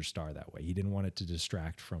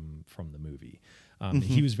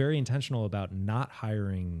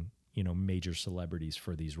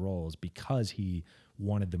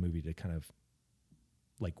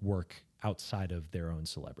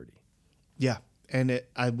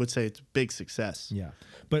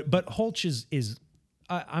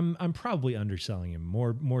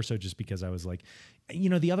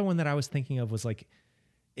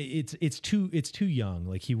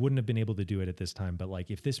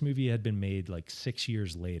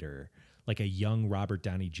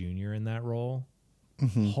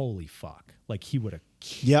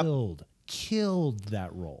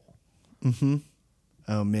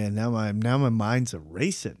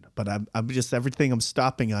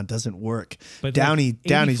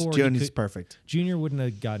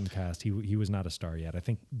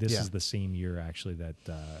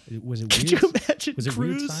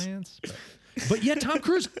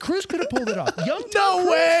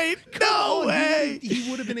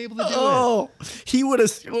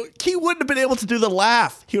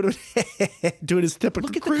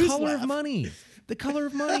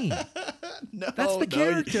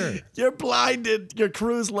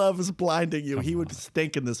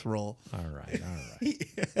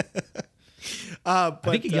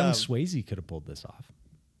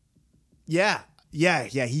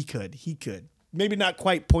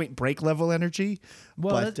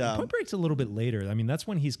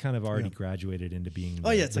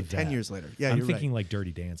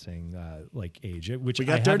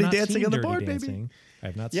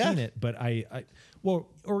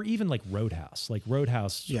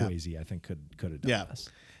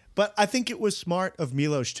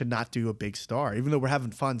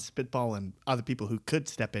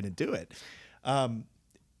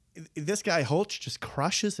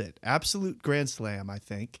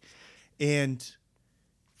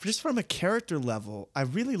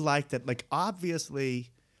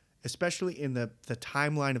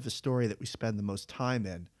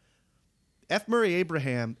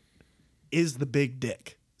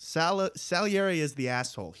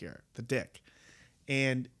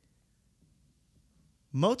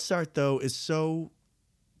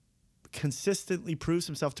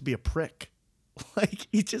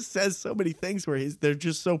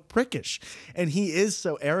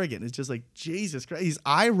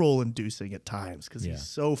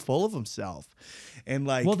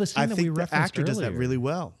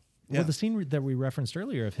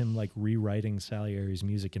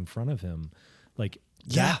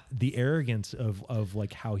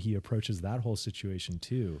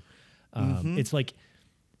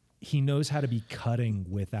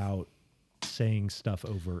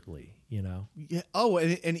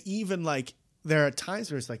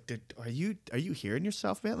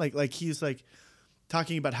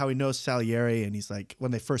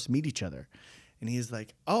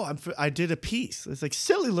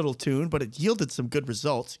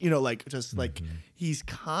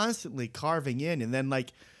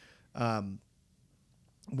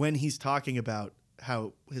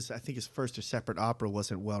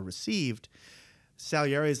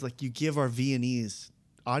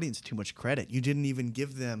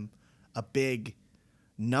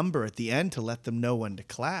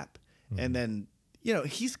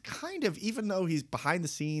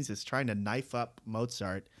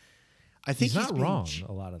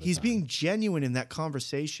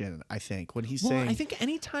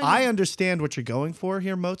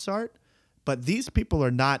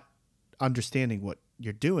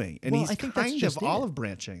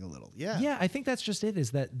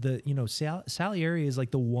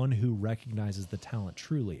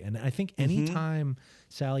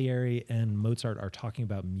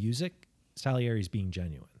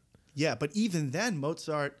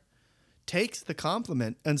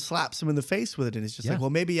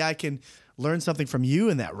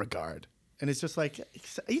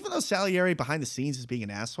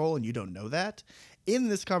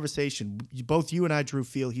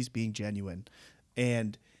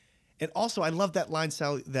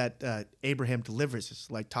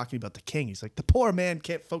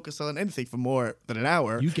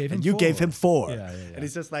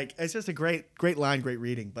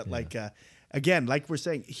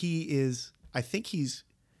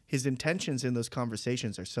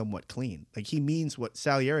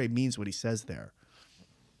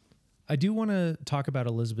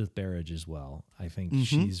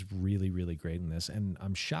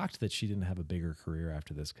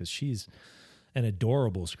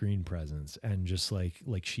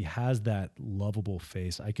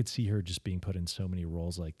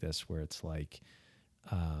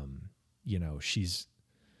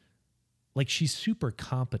like she's super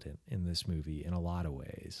competent in this movie in a lot of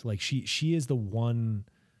ways. Like she is the one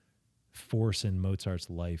force in Mozart's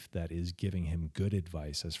life that is giving him good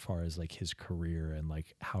advice as far as like his career and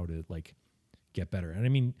like how to like get better. And I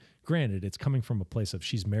mean, granted, it's coming from a place of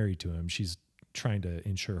she's married to him. She's trying to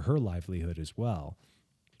ensure her livelihood as well.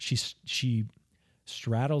 She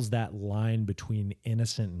straddles that line between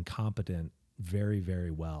innocent and competent very,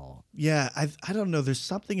 very well. Yeah, I don't know. There's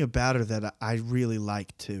something about her that I really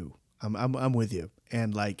like too. I'm with you,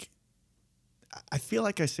 and like I feel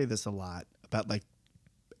like I say this a lot about like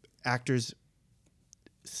actors'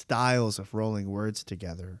 styles of rolling words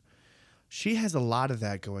together. She has a lot of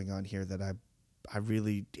that going on here that I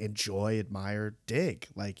really enjoy, admire, dig.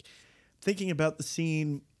 Like thinking about the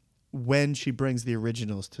scene when she brings the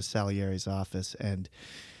originals to Salieri's office and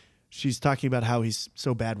she's talking about how he's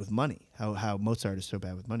so bad with money, how Mozart is so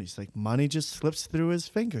bad with money. She's like, money just slips through his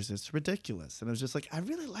fingers. It's ridiculous. And I was just like, I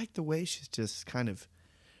really like the way she's just kind of,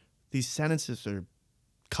 these sentences are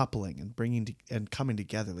coupling and bringing and coming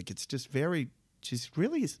together. Like it's just she's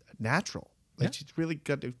really natural. Like she's really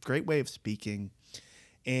got a great way of speaking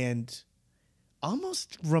and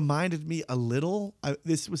almost reminded me a little,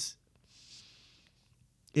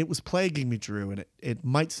 it was plaguing me, Drew, and it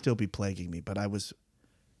might still be plaguing me, but I was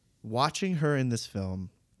watching her in this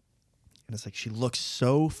film, and it's like she looks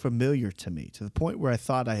so familiar to me, to the point where I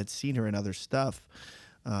thought I had seen her in other stuff.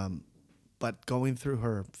 But going through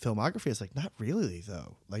her filmography, it's like, not really,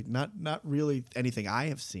 though. Like, not really anything I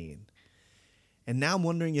have seen. And now I'm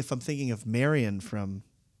wondering if I'm thinking of Marion from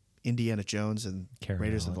Indiana Jones and Karen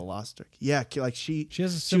Raiders Allen. of the Lost Ark. Yeah, like She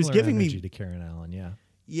has a she was similar giving energy me to Karen Allen, yeah.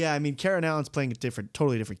 Yeah, I mean, Karen Allen's playing a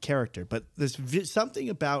totally different character, but there's something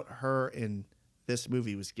about her in this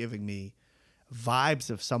movie was giving me vibes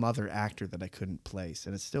of some other actor that I couldn't place,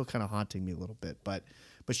 and it's still kind of haunting me a little bit. But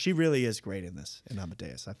she really is great in this, in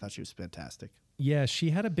Amadeus. I thought she was fantastic. Yeah,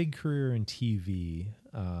 she had a big career in TV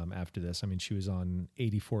after this. I mean, she was on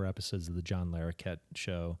 84 episodes of the John Larroquette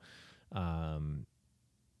show.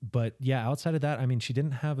 But yeah, outside of that, I mean, she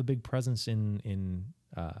didn't have a big presence in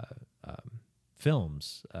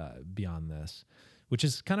films beyond this, which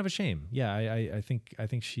is kind of a shame. Yeah, I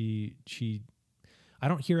think she I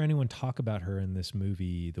don't hear anyone talk about her in this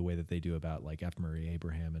movie the way that they do about like F. Murray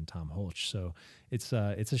Abraham and Tom Hulce. So it's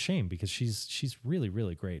a shame because she's really,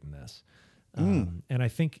 really great in this. And I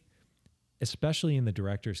think especially in the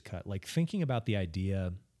director's cut, like thinking about the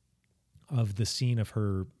idea of the scene of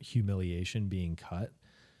her humiliation being cut,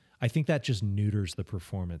 I think that just neuters the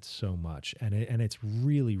performance so much. And it's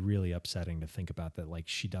really, really upsetting to think about that. Like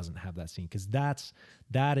she doesn't have that scene. Cause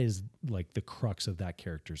that is like the crux of that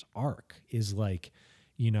character's arc is like,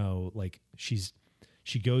 you know, like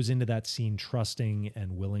she goes into that scene trusting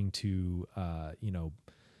and willing to,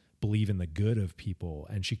 believe in the good of people.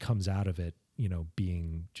 And she comes out of it, you know,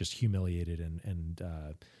 being just humiliated and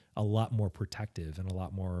a lot more protective and a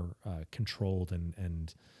lot more controlled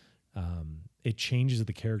and it changes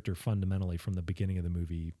the character fundamentally from the beginning of the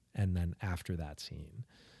movie and then after that scene.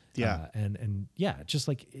 Yeah. And yeah, just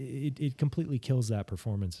like it completely kills that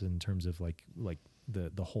performance in terms of like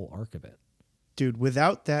the whole arc of it. Dude,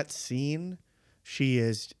 without that scene, she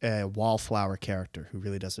is a wallflower character who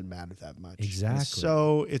really doesn't matter that much. Exactly.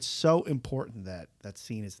 And it's so important that that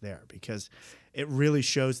scene is there because it really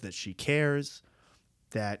shows that she cares,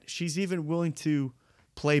 that she's even willing to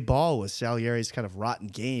play ball with Salieri's kind of rotten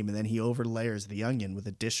game, and then he overlayers the onion with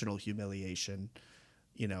additional humiliation,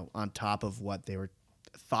 you know, on top of what they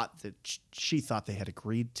she thought they had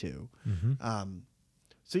agreed to. Mm-hmm.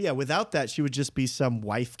 So yeah, without that, she would just be some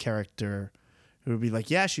wife character who would be like,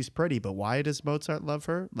 yeah, she's pretty, but why does Mozart love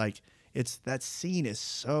her? Like, that scene is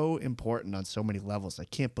so important on so many levels. I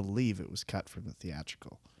can't believe it was cut from the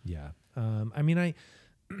theatrical. Yeah. I mean,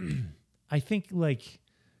 I think like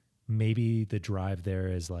maybe the drive there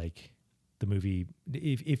is like the movie,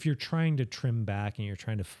 if you're trying to trim back and you're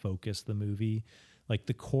trying to focus the movie, like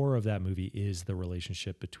the core of that movie is the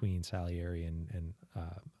relationship between Salieri and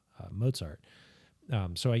Mozart.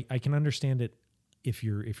 So I can understand it if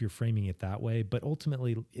you're framing it that way, but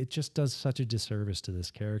ultimately it just does such a disservice to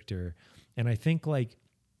this character. And I think like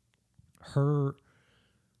her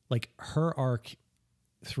arc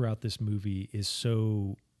throughout this movie is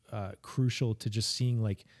so crucial to just seeing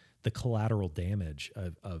like the collateral damage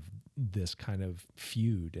of this kind of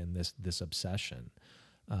feud and this obsession.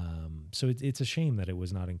 So it's a shame that it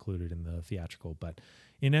was not included in the theatrical, but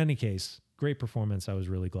in any case, great performance. I was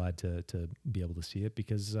really glad to be able to see it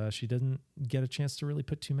because she didn't get a chance to really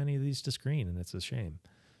put too many of these to screen, and it's a shame.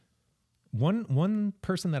 One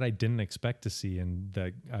person that I didn't expect to see and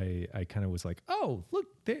that I kind of was like, oh, look,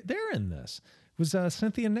 they're in this, was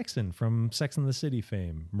Cynthia Nixon from Sex and the City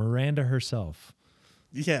fame, Miranda herself.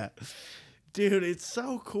 Yeah. Dude, it's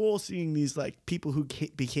so cool seeing these like people who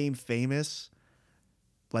became famous,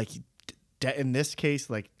 like in this case,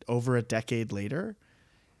 like over a decade later,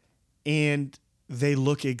 and they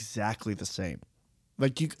look exactly the same.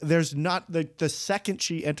 Like there's not the second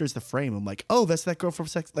she enters the frame, I'm like, oh, that's that girl from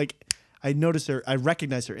Sex. Like I notice her, I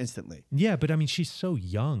recognize her instantly. Yeah, but I mean, she's so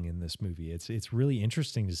young in this movie. It's really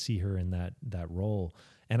interesting to see her in that role,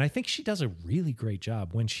 and I think she does a really great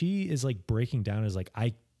job when she is like breaking down as like,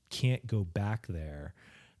 I can't go back there,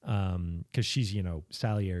 because she's, you know,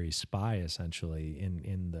 Salieri's spy essentially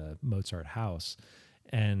in the Mozart house,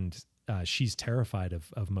 and she's terrified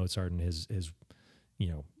of Mozart and his you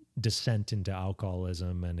know, descent into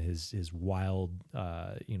alcoholism and his wild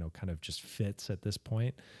you know, kind of just fits at this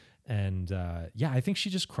point. And yeah, I think she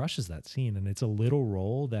just crushes that scene, and it's a little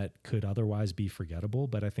role that could otherwise be forgettable,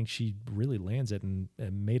 but I think she really lands it and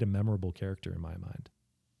made a memorable character in my mind.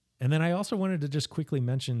 And then I also wanted to just quickly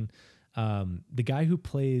mention the guy who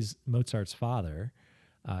plays Mozart's father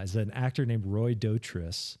is an actor named Roy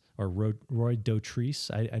Dotrice, or Roy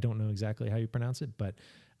Dotrice. I don't know exactly how you pronounce it, but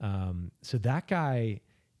so that guy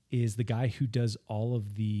is the guy who does all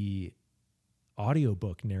of the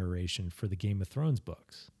audiobook narration for the Game of Thrones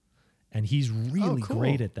books. And he's really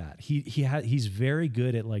great at that. He's very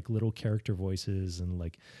good at like little character voices and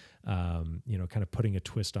like, you know, kind of putting a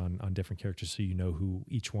twist on different characters so you know who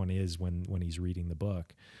each one is when he's reading the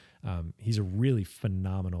book. He's a really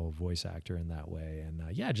phenomenal voice actor in that way. And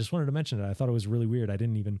yeah, I just wanted to mention it. I thought it was really weird. I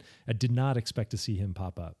did not expect to see him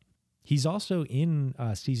pop up. He's also in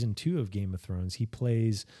season 2 of Game of Thrones. He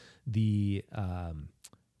plays the,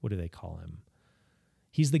 what do they call him?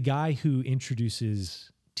 He's the guy who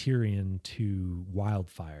introduces Tyrion to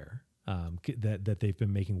Wildfire, that they've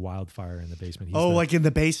been making Wildfire in the basement. He's like in the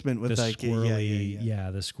basement with the like squirrely,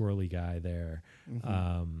 the squirrely guy there.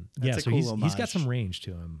 Mm-hmm. Yeah, so he's got some range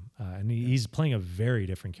to him, and he's playing a very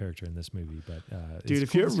different character in this movie. But dude,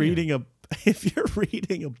 if you're reading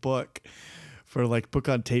a book for like book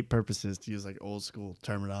on tape purposes, to use like old school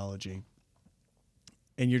terminology,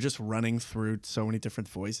 and you're just running through so many different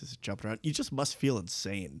voices jumping around, you just must feel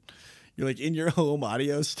insane. You're like in your home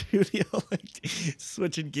audio studio, like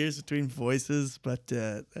switching gears between voices, but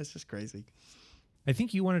that's just crazy. I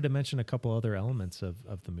think you wanted to mention a couple other elements of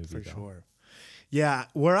the movie. For sure. Yeah,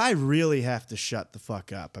 where I really have to shut the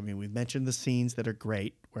fuck up. I mean, we've mentioned the scenes that are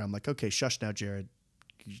great, where I'm like, okay, shush now, Jared.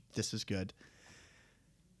 This is good.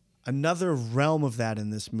 Another realm of that in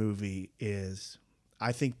this movie is,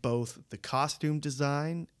 I think, both the costume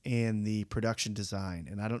design and the production design.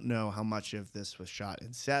 And I don't know how much of this was shot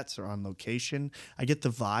in sets or on location. I get the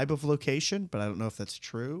vibe of location, but I don't know if that's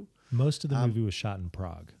true. Most of the movie was shot in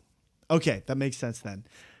Prague. Okay, that makes sense then.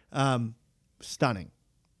 Stunning.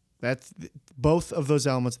 Both of those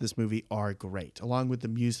elements of this movie are great, along with the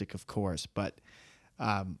music, of course. But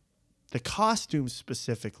the costumes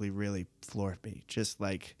specifically really floored me. Just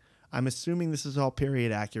like, I'm assuming this is all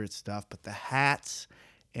period accurate stuff, but the hats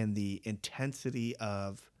and the intensity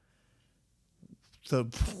of the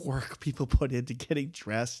work people put into getting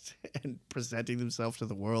dressed and presenting themselves to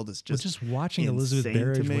the world is just watching Elizabeth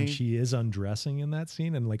Barrage when she is undressing in that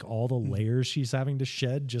scene and like all the layers she's having to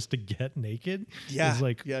shed just to get naked. Yeah. Is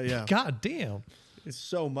like, yeah. God damn. It's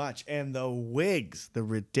so much. And the wigs, the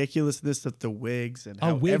ridiculousness of the wigs, and a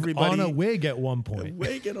how wig everybody on a wig at one point. A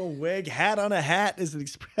wig and a wig, hat on a hat is an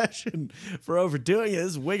expression for overdoing it.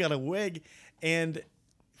 This is wig on a wig. And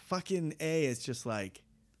fucking it's just like,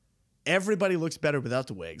 everybody looks better without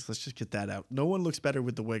the wigs. Let's just get that out. No one looks better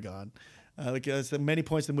with the wig on. Like there's many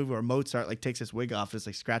points in the movie where Mozart like takes his wig off and is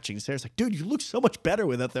like scratching his hair. It's like, dude, you look so much better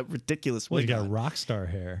without that ridiculous wig. He's got on. Rock star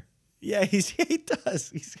hair. Yeah, he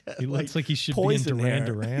does. He looks like he should be in Duran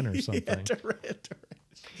Duran or something. Yeah, Duran,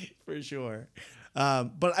 for sure.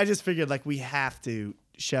 But I just figured like we have to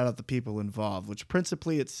shout out the people involved, which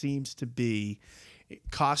principally it seems to be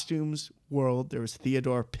costumes world. There was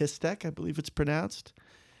Theodore Pistek, I believe it's pronounced.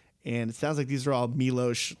 And it sounds like these are all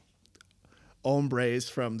Milos hombres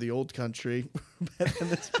from the old country. And then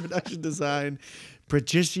this production design,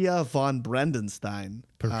 Patricia von Brandenstein.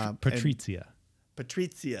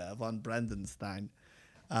 Patricia von Brandenstein.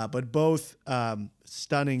 But both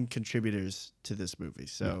stunning contributors to this movie.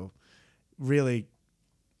 So really,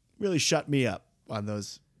 really shut me up on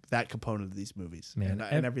that component of these movies. Man,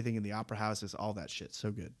 and everything in the opera houses, all that shit.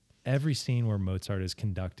 So good. Every scene where Mozart is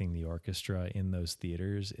conducting the orchestra in those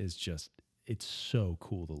theaters is just, it's so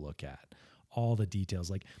cool to look at. all the details.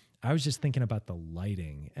 Like I was just thinking about the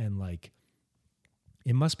lighting, and like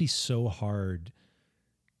it must be so hard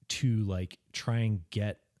to like try and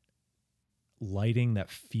get lighting that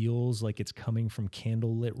feels like it's coming from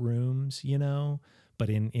candlelit rooms, you know, but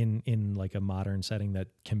in like a modern setting that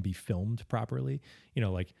can be filmed properly. You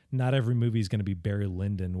know, like not every movie is going to be Barry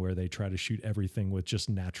Lyndon where they try to shoot everything with just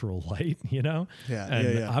natural light, you know?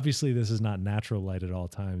 And obviously this is not natural light at all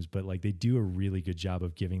times, but like they do a really good job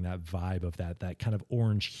of giving that vibe of that kind of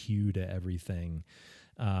orange hue to everything.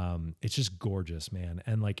 It's just gorgeous, man.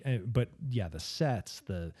 And like, but yeah, the sets,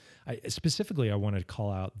 specifically, I wanted to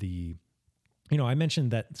call out you know, I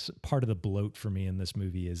mentioned that part of the bloat for me in this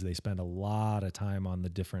movie is they spend a lot of time on the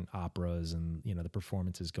different operas and, you know, the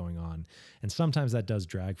performances going on. And sometimes that does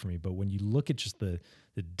drag for me. But when you look at just the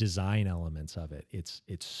design elements of it, it's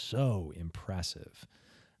so impressive.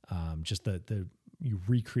 Just the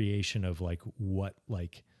recreation of like what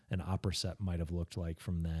like an opera set might have looked like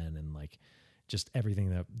from then, and like just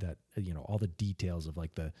everything that you know, all the details of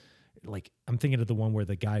like like I'm thinking of the one where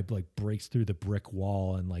the guy like breaks through the brick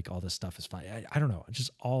wall and like all this stuff is fine. I don't know.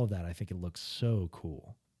 Just all of that. I think it looks so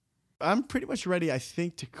cool. I'm pretty much ready, I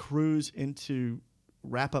think, to cruise into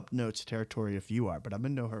wrap up notes territory if you are, but I'm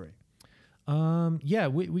in no hurry. Yeah,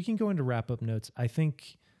 we can go into wrap up notes. I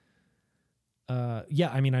think, yeah,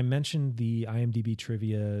 I mean, I mentioned the IMDb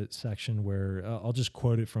trivia section where I'll just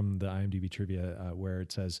quote it from the IMDb trivia where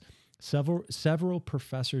it says, Several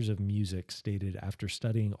professors of music stated after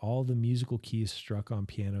studying all the musical keys struck on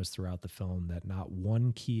pianos throughout the film that not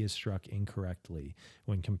one key is struck incorrectly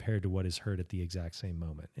when compared to what is heard at the exact same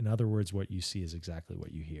moment. In other words, what you see is exactly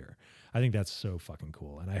what you hear. I think that's so fucking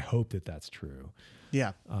cool, and I hope that that's true.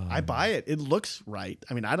 Yeah, I buy it. It looks right.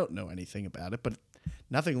 I mean, I don't know anything about it, but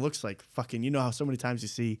nothing looks like fucking, you know how so many times you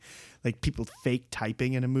see like people fake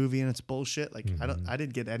typing in a movie and it's bullshit? Like I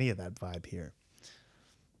didn't get any of that vibe here.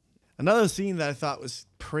 Another scene that I thought was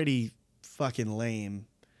pretty fucking lame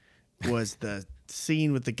was the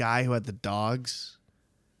scene with the guy who had the dogs.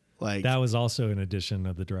 Like that was also an addition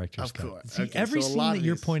of the director's cut. Of course. See, every scene that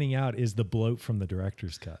you're pointing out is the bloat from the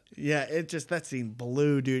director's cut. Yeah, that scene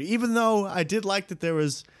blew, dude. Even though I did like that there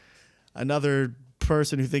was another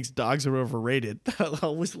person who thinks dogs are overrated. I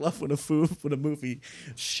always love when a movie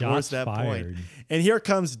shots that fired. Point. And here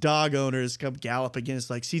comes dog owners come galloping in. It's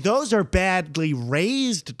like, see, those are badly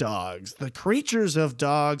raised dogs. The creatures of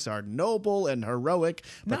dogs are noble and heroic,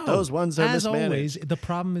 but those ones are mismanaged. As always, the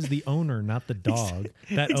problem is the owner, not the dog.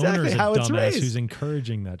 That owner's a dumbass who's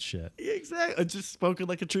encouraging that shit. Exactly. Just spoken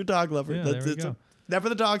like a true dog lover. Yeah, there we go. Never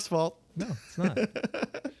the dog's fault. No, it's not.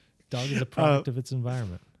 Dog is a product of its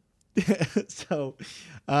environment. So,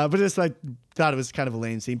 but it's like, thought it was kind of a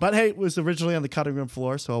lame scene. But hey, it was originally on the cutting room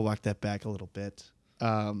floor, so I'll walk that back a little bit.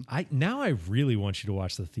 I really want you to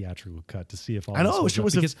watch the theatrical cut to see if all I know this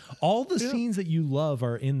was because all the scenes that you love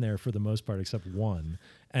are in there for the most part, except one,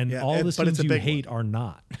 and all the scenes you hate are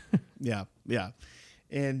not. yeah,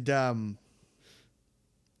 and the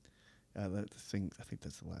thing, I think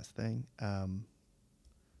that's the last thing.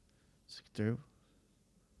 Through,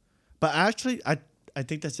 but actually, I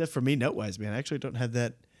think that's it for me note-wise, man. I actually don't have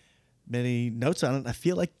that many notes on it. I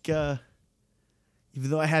feel like even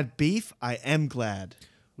though I had beef, I am glad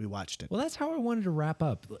we watched it. Well, that's how I wanted to wrap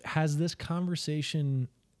up. Has this conversation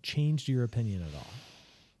changed your opinion at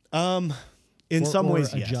all? In some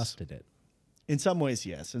ways, yes. Adjusted it? In some ways,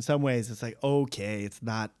 yes. In some ways, it's like, okay, it's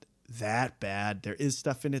not that bad. There is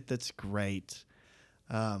stuff in it that's great.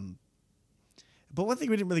 But one thing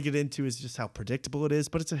we didn't really get into is just how predictable it is.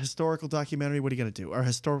 But it's a historical documentary. What are you going to do? Or a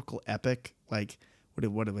historical epic? Like,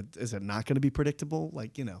 what is it not going to be predictable?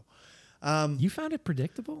 Like, you know. You found it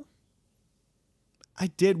predictable? I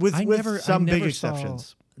did with some big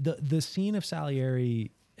exceptions. The scene of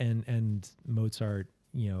Salieri and Mozart,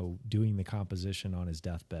 you know, doing the composition on his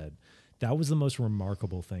deathbed. That was the most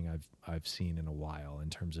remarkable thing I've seen in a while in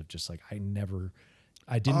terms of just like I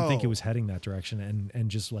didn't think it was heading that direction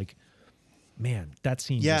and just like. Man, that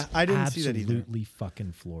scene I didn't see that either. Absolutely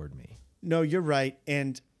fucking floored me. No, you're right.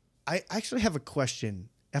 And I actually have a question.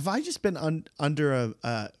 Have I just been under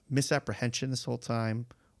a misapprehension this whole time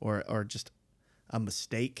or just a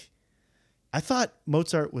mistake? I thought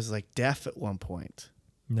Mozart was like deaf at one point.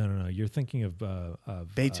 No. You're thinking of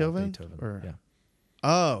Beethoven? Beethoven. Yeah.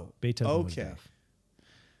 Oh. Beethoven was deaf.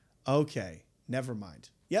 Okay. Never mind.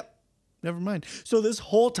 Yep. Never mind. So this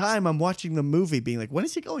whole time I'm watching the movie being like, when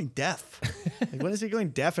is he going deaf? Like, when is he going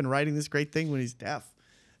deaf and writing this great thing when he's deaf?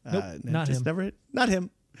 Nope, not him. Not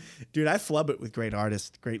him. Dude, I flub it with great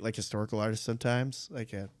artists, great like historical artists sometimes.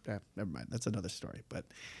 Like, never mind. That's another story. But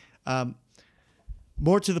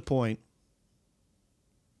more to the point,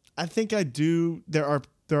 I think I do. There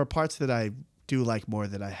are parts that I do like more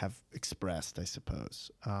that I have expressed, I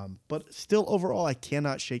suppose. But still, overall, I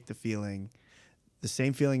cannot shake the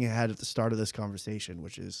same feeling I had at the start of this conversation,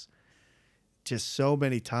 which is just so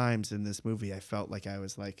many times in this movie I felt like I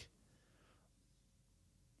was like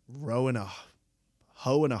hoeing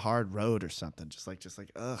a hard road or something. Just like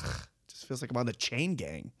ugh. Just feels like I'm on the chain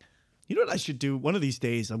gang. You know what I should do? One of these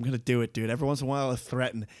days, I'm gonna do it, dude. Every once in a while, I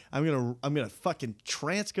threaten. I'm gonna fucking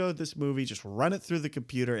transcode this movie, just run it through the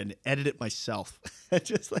computer and edit it myself.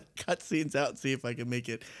 Just like cut scenes out and see if I can make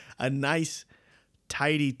it a nice,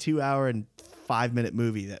 tidy 2 hour and 5 minute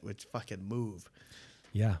movie that would fucking move.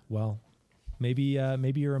 Yeah, well, maybe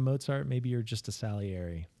you're a Mozart, maybe you're just a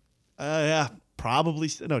Salieri. Yeah, probably.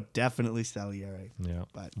 No, definitely Salieri. Yeah,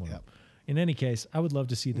 but well, yeah. In any case, I would love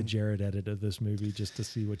to see the Jared edit of this movie just to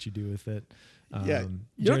see what you do with it. Yeah,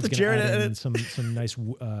 Jared's the gonna Jared add in edit? some nice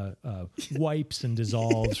wipes and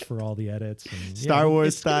dissolves for all the edits. And, Star Wars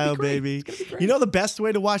it's gonna style, be great. baby. It's gonna be great. You know the best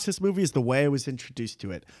way to watch this movie is the way I was introduced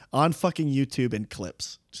to it on fucking YouTube in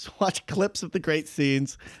clips. Just watch clips of the great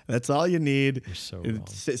scenes. That's all you need. You're so And wrong.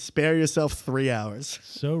 spare yourself 3 hours.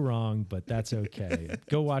 So wrong, but that's okay.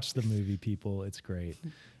 Go watch the movie, people. It's great.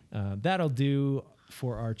 That'll do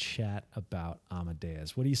for our chat about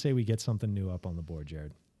Amadeus. What do you say we get something new up on the board,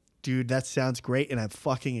 Jared? Dude, that sounds great, and I'm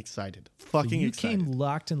fucking excited. So you came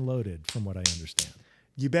locked and loaded, from what I understand.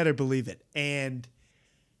 You better believe it. And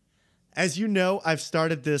as you know, I've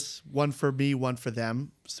started this one for me, one for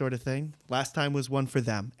them sort of thing. Last time was one for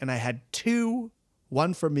them. And I had 2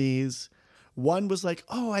 one for me's. One was like,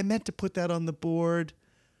 oh, I meant to put that on the board.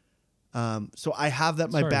 So I have that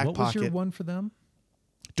in my back what pocket. was your one for them?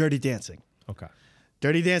 Dirty Dancing. Okay.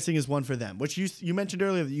 Dirty Dancing is one for them, which you mentioned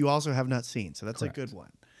earlier that you also have not seen. So that's Correct. a good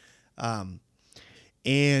one.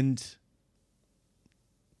 And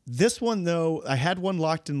this one, though, I had one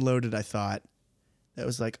locked and loaded, I thought. That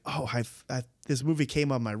was like, oh, this movie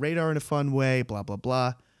came on my radar in a fun way, blah, blah,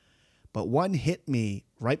 blah. But one hit me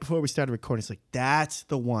right before we started recording. It's like, that's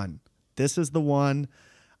the one. This is the one.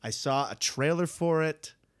 I saw a trailer for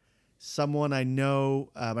it. Someone I know,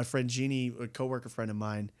 my friend Jeannie, a coworker friend of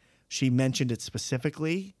mine, she mentioned it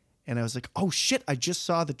specifically. And I was like, oh, shit, I just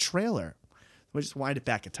saw the trailer. Let me just wind it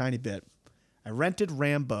back a tiny bit. I rented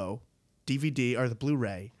Rambo DVD, or the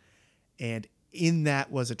Blu-ray, and in that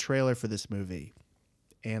was a trailer for this movie.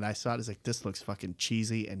 And I saw it as like, this looks fucking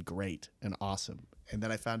cheesy and great and awesome. And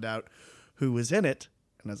then I found out who was in it,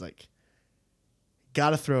 and I was like,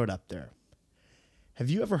 gotta throw it up there. Have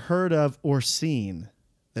you ever heard of or seen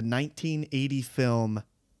the 1980 film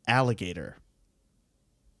Alligator?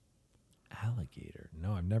 Alligator.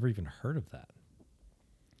 No, I've never even heard of that.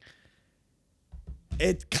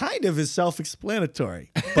 It kind of is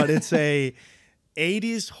self-explanatory, but it's a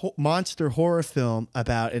 80s monster horror film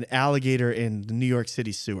about an alligator in the New York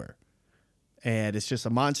City sewer. And it's just a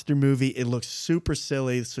monster movie. It looks super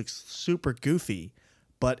silly. It looks super goofy,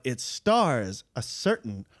 but it stars a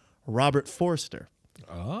certain Robert Forster.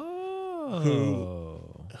 Oh.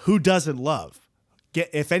 Who doesn't love?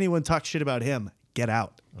 If anyone talks shit about him, get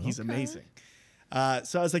out. He's amazing.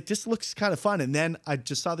 So I was like, this looks kind of fun. And then I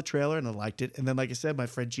just saw the trailer and I liked it. And then, like I said, my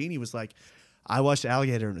friend Jeannie was like, I watched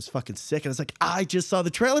Alligator and it was fucking sick. And I was like, I just saw the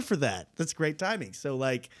trailer for that. That's great timing. So,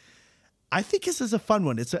 like, I think this is a fun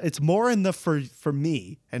one. It's more in the for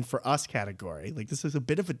me and for us category. Like, this is a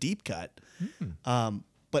bit of a deep cut.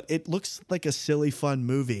 But it looks like a silly, fun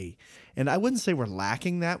movie. And I wouldn't say we're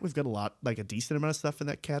lacking that. We've got a decent amount of stuff in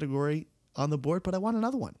that category on the board, but I want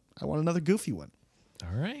another one. I want another goofy one.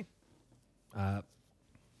 All right.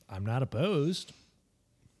 I'm not opposed.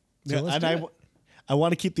 So Yeah, let's and do it. I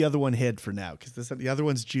want to keep the other one hid for now because the other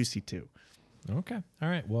one's juicy too. Okay. All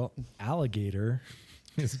right. Well, Alligator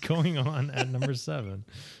is going on at number 7.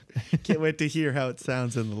 Can't wait to hear how it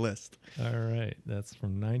sounds in the list. All right. That's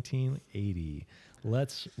from 1980.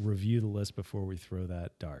 Let's review the list before we throw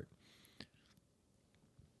that dart.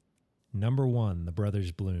 Number 1, The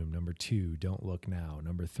Brothers Bloom. Number 2, Don't Look Now.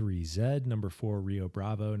 Number 3, Zed. Number 4, Rio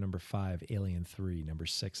Bravo. Number 5, Alien 3. Number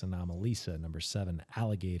 6, Anomalisa. Number 7,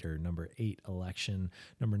 Alligator. Number 8, Election.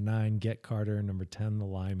 Number 9, Get Carter. Number 10, The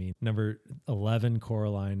Limey. Number 11,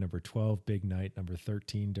 Coraline. Number 12, Big Night. Number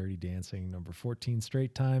 13, Dirty Dancing. Number 14,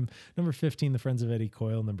 Straight Time. Number 15, The Friends of Eddie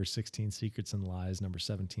Coyle. Number 16, Secrets and Lies. Number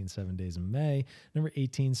 17, 7 Days in May. Number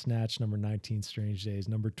 18, Snatch. Number 19, Strange Days.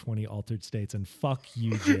 Number 20, Altered States. And fuck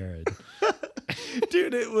you, Jared.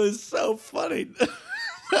 Dude, it was so funny.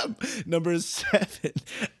 Number 7,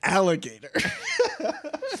 Alligator.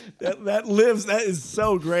 that lives. That is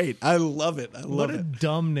so great. I love it. I love What a it.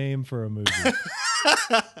 dumb name for a movie.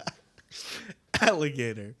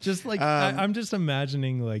 Alligator. Just like I'm just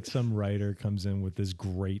imagining like some writer comes in with this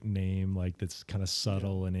great name, like that's kind of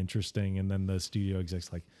subtle and interesting, and then the studio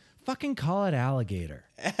exec's like, "Fucking call it Alligator."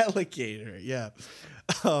 Alligator, yeah.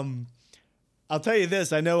 I'll tell you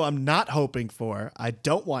this. I know I'm not hoping for. I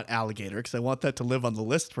don't want Alligator because I want that to live on the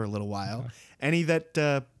list for a little while. Okay. Any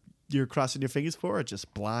that you're crossing your fingers for, or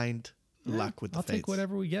just blind luck with the I'll fates? take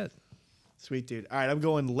whatever we get. Sweet dude. All right, I'm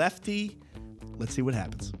going lefty. Let's see what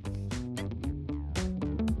happens.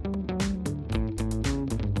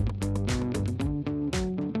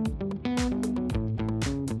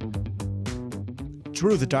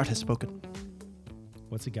 Drew, the dart has spoken.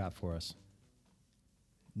 What's it got for us?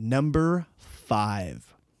 Number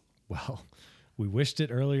 5. Well, we wished it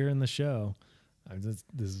earlier in the show. This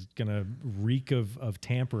is going to reek of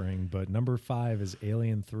tampering, but number 5 is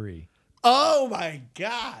Alien 3. Oh, my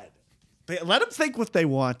God. Let them think what they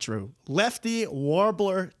want, Drew. Lefty,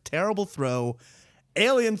 Warbler, terrible throw.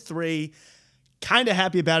 Alien 3, kind of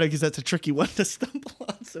happy about it because that's a tricky one to stumble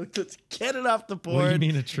on. So let's get it off the board. What do you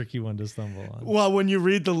mean a tricky one to stumble on? Well, when you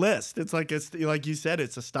read the list, it's like you said,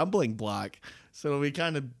 it's a stumbling block. So we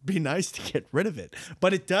kind of be nice to get rid of it.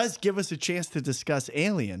 But it does give us a chance to discuss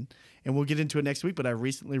Alien, and we'll get into it next week. But I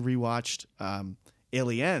recently rewatched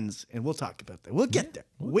Aliens, and we'll talk about that. We'll get there.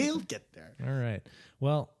 We'll get there. All right.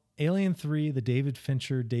 Well, Alien 3, the David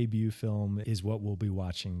Fincher debut film, is what we'll be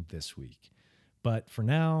watching this week. But for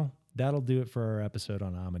now, that'll do it for our episode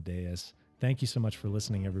on Amadeus. Thank you so much for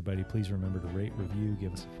listening, everybody. Please remember to rate, review,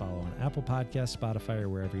 give us a follow on Apple Podcasts, Spotify, or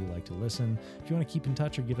wherever you like to listen. If you want to keep in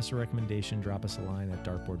touch or give us a recommendation, drop us a line at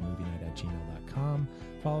dartboardmovienight@gmail.com.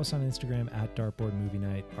 Follow us on Instagram at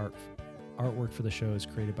dartboardmovienight. Artwork for the show is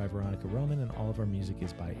created by Veronica Roman, and all of our music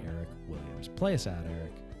is by Eric Williams. Play us out,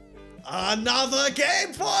 Eric. Another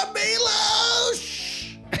game for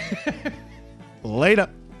Milos! Later.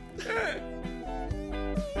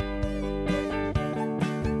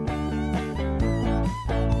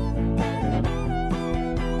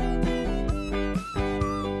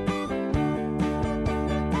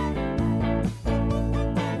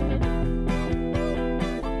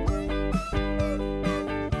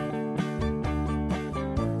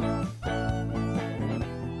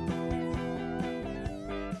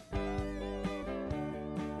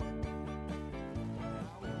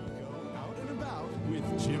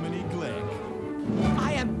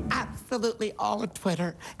 Absolutely all of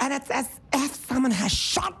Twitter, and it's as if someone has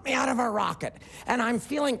shot me out of a rocket, and I'm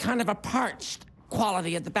feeling kind of a parched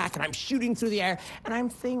quality at the back, and I'm shooting through the air, and I'm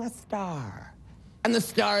seeing a star. And the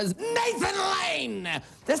star is Nathan Lane,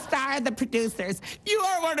 the star of the producers. You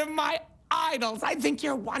are one of my idols. I think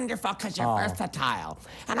you're wonderful because you're versatile.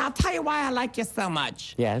 And I'll tell you why I like you so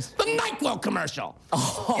much. Yes? The NyQuil commercial.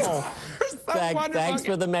 Oh, thanks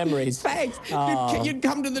for the memories. Thanks. You'd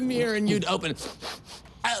come to the mirror and you'd open...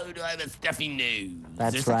 Oh, do I have a stuffy nose?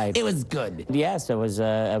 That's right. It was good. Yes, it was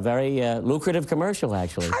a very lucrative commercial,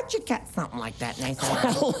 actually. How'd you get something like that, Nathan?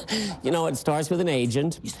 Well, it starts with an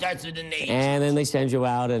agent. It starts with an agent. And then they send you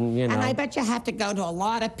out and, And I bet you have to go to a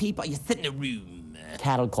lot of people. You sit in a room.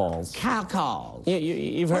 Cattle calls. Cow calls.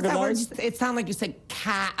 You've heard of those? It sounded like you said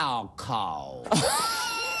cow calls.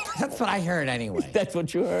 That's what I heard anyway. That's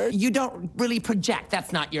what you heard? You don't really project.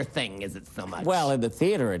 That's not your thing, is it so much? Well, in the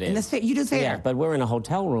theater it is. In the you do theater? Yeah, but we're in a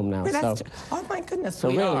hotel room now, Oh, my goodness, so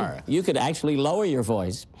we really, are. You could actually lower your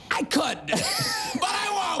voice. I could, but I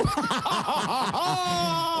won't.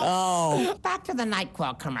 Oh. Back to the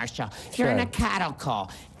NyQuil commercial. You're in a cattle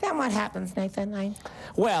call. Then what happens, Nathan Lane?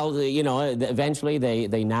 Well, eventually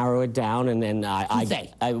they narrow it down, and then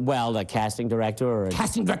the casting director or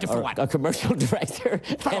casting director for what? A commercial director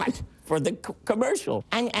for what? For the commercial.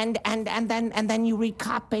 And then you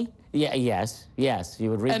recopy. Yeah, yes, you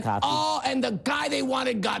would recopy. And the guy they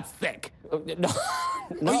wanted got sick. No.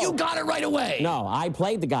 Oh, you got it right away. No, I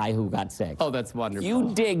played the guy who got sick. Oh, that's wonderful.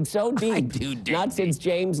 You dig so deep. I do dig. Not since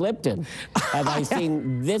James Lipton have I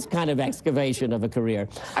seen this kind of excavation of a career.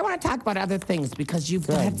 I want to talk about other things because you've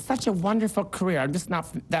had such a wonderful career. I'm just not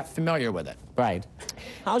that familiar with it. Right.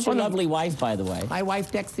 How's your lovely wife, by the way? My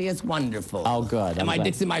wife, Dixie, is wonderful. Oh, good. And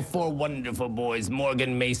Dixie, my 4 wonderful boys,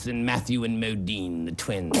 Morgan, Mason, Matthew, and Modine, the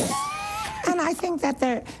twins. And I think that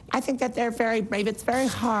they're very brave. It's very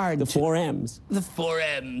hard. The 4 M's. The 4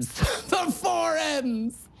 M's. The 4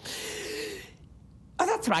 M's. Oh,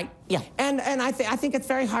 that's right. Yeah. And I think it's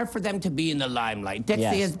very hard for them to be in the limelight.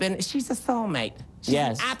 Dixie she's a soulmate. She's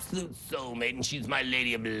an absolute soulmate, and she's my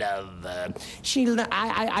lady of love.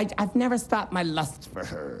 I've never stopped my lust for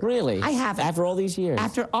her. Really? I haven't. After all these years?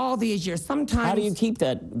 After all these years. Sometimes... How do you keep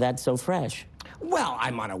that so fresh? Well,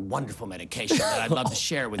 I'm on a wonderful medication that I'd love to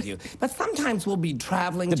share with you. But sometimes we'll be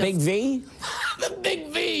traveling. The big V? The big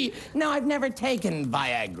V. No, I've never taken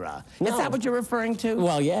Viagra. No. Is that what you're referring to?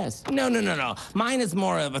 Well, yes. No. Mine is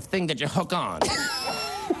more of a thing that you hook on.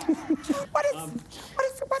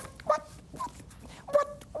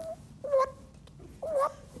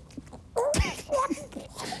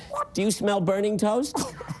 Do you smell burning toast?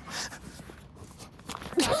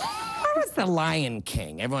 Where was The Lion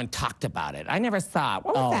King? Everyone talked about it. I never saw it.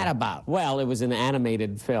 What was that about? Well, it was an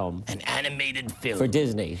animated film. An animated film. For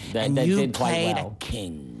Disney. That you did quite played well. a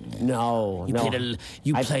king. No, You no. played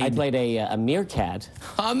I played a meerkat.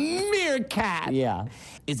 a meerkat. Yeah.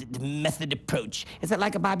 Is it the method approach? Is it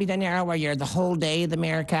like a Bobby De Niro where you're the whole day the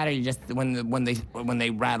meerkat, or you just when they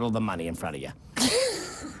rattle the money in front of you?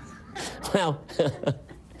 Well,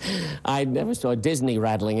 I never saw Disney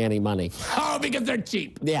rattling any money. Oh, because they're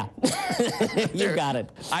cheap. Yeah. You got it.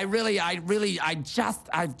 I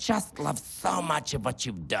just love so much of what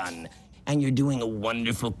you've done. And you're doing a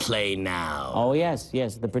wonderful play now. Oh, yes,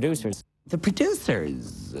 the producers. The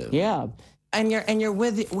producers. Yeah. And you're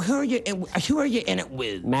with who are you in it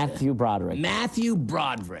with? Matthew Broderick. Matthew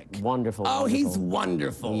Broderick. Wonderful. Oh, wonderful. he's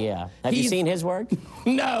wonderful. Yeah. Have you seen his work?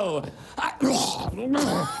 No.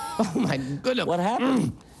 Oh my goodness. What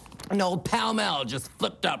happened? An old Pall Mall just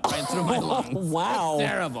flipped up right through my lungs. Wow.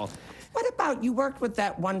 That's terrible. What about you worked with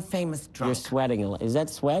that one famous drunk? You're sweating a lot. Is that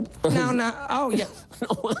sweat? No. Oh, yeah.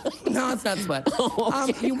 No, it's not sweat.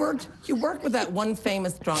 Okay. You worked with that one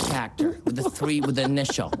famous drunk actor with the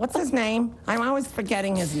initial. What's his name? I'm always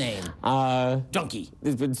forgetting his name. Donkey.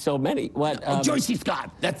 There's been so many. What? Joyce C.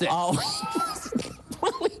 Scott. That's it. Oh.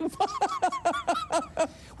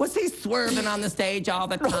 Was he swerving on the stage all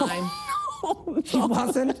the time? No. He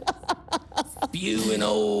wasn't? Spewing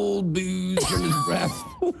old booze from his breath.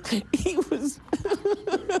 He was.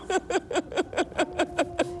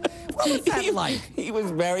 What was that like? He was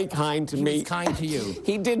very kind to He me. was kind to you.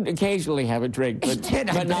 He did occasionally have a drink, but, did,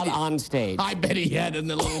 I but not bet he- on stage. I bet he had in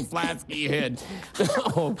the little flask he had. No.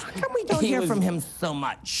 How come we don't He hear was- from him so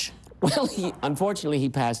much? Well, unfortunately, he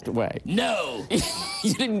passed away. No.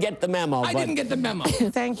 You didn't get the memo. I didn't get the memo.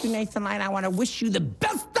 Thank you, Nathan Lane. I want to wish you the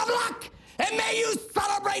best of luck. And may you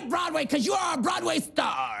celebrate Broadway, because you are a Broadway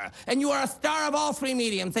star. And you are a star of all three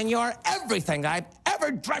mediums. And you are everything I've ever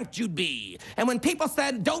dreamt you'd be. And when people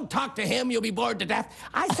said, don't talk to him, you'll be bored to death,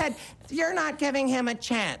 I said, you're not giving him a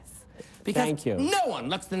chance. Because Thank you. no one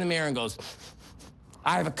looks in the mirror and goes,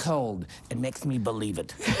 I have a cold. It makes me believe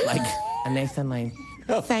it. Like a Nathan Lane.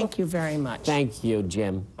 Thank you very much. Thank you,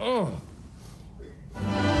 Jim.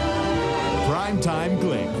 Primetime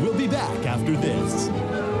Glick will be back after this.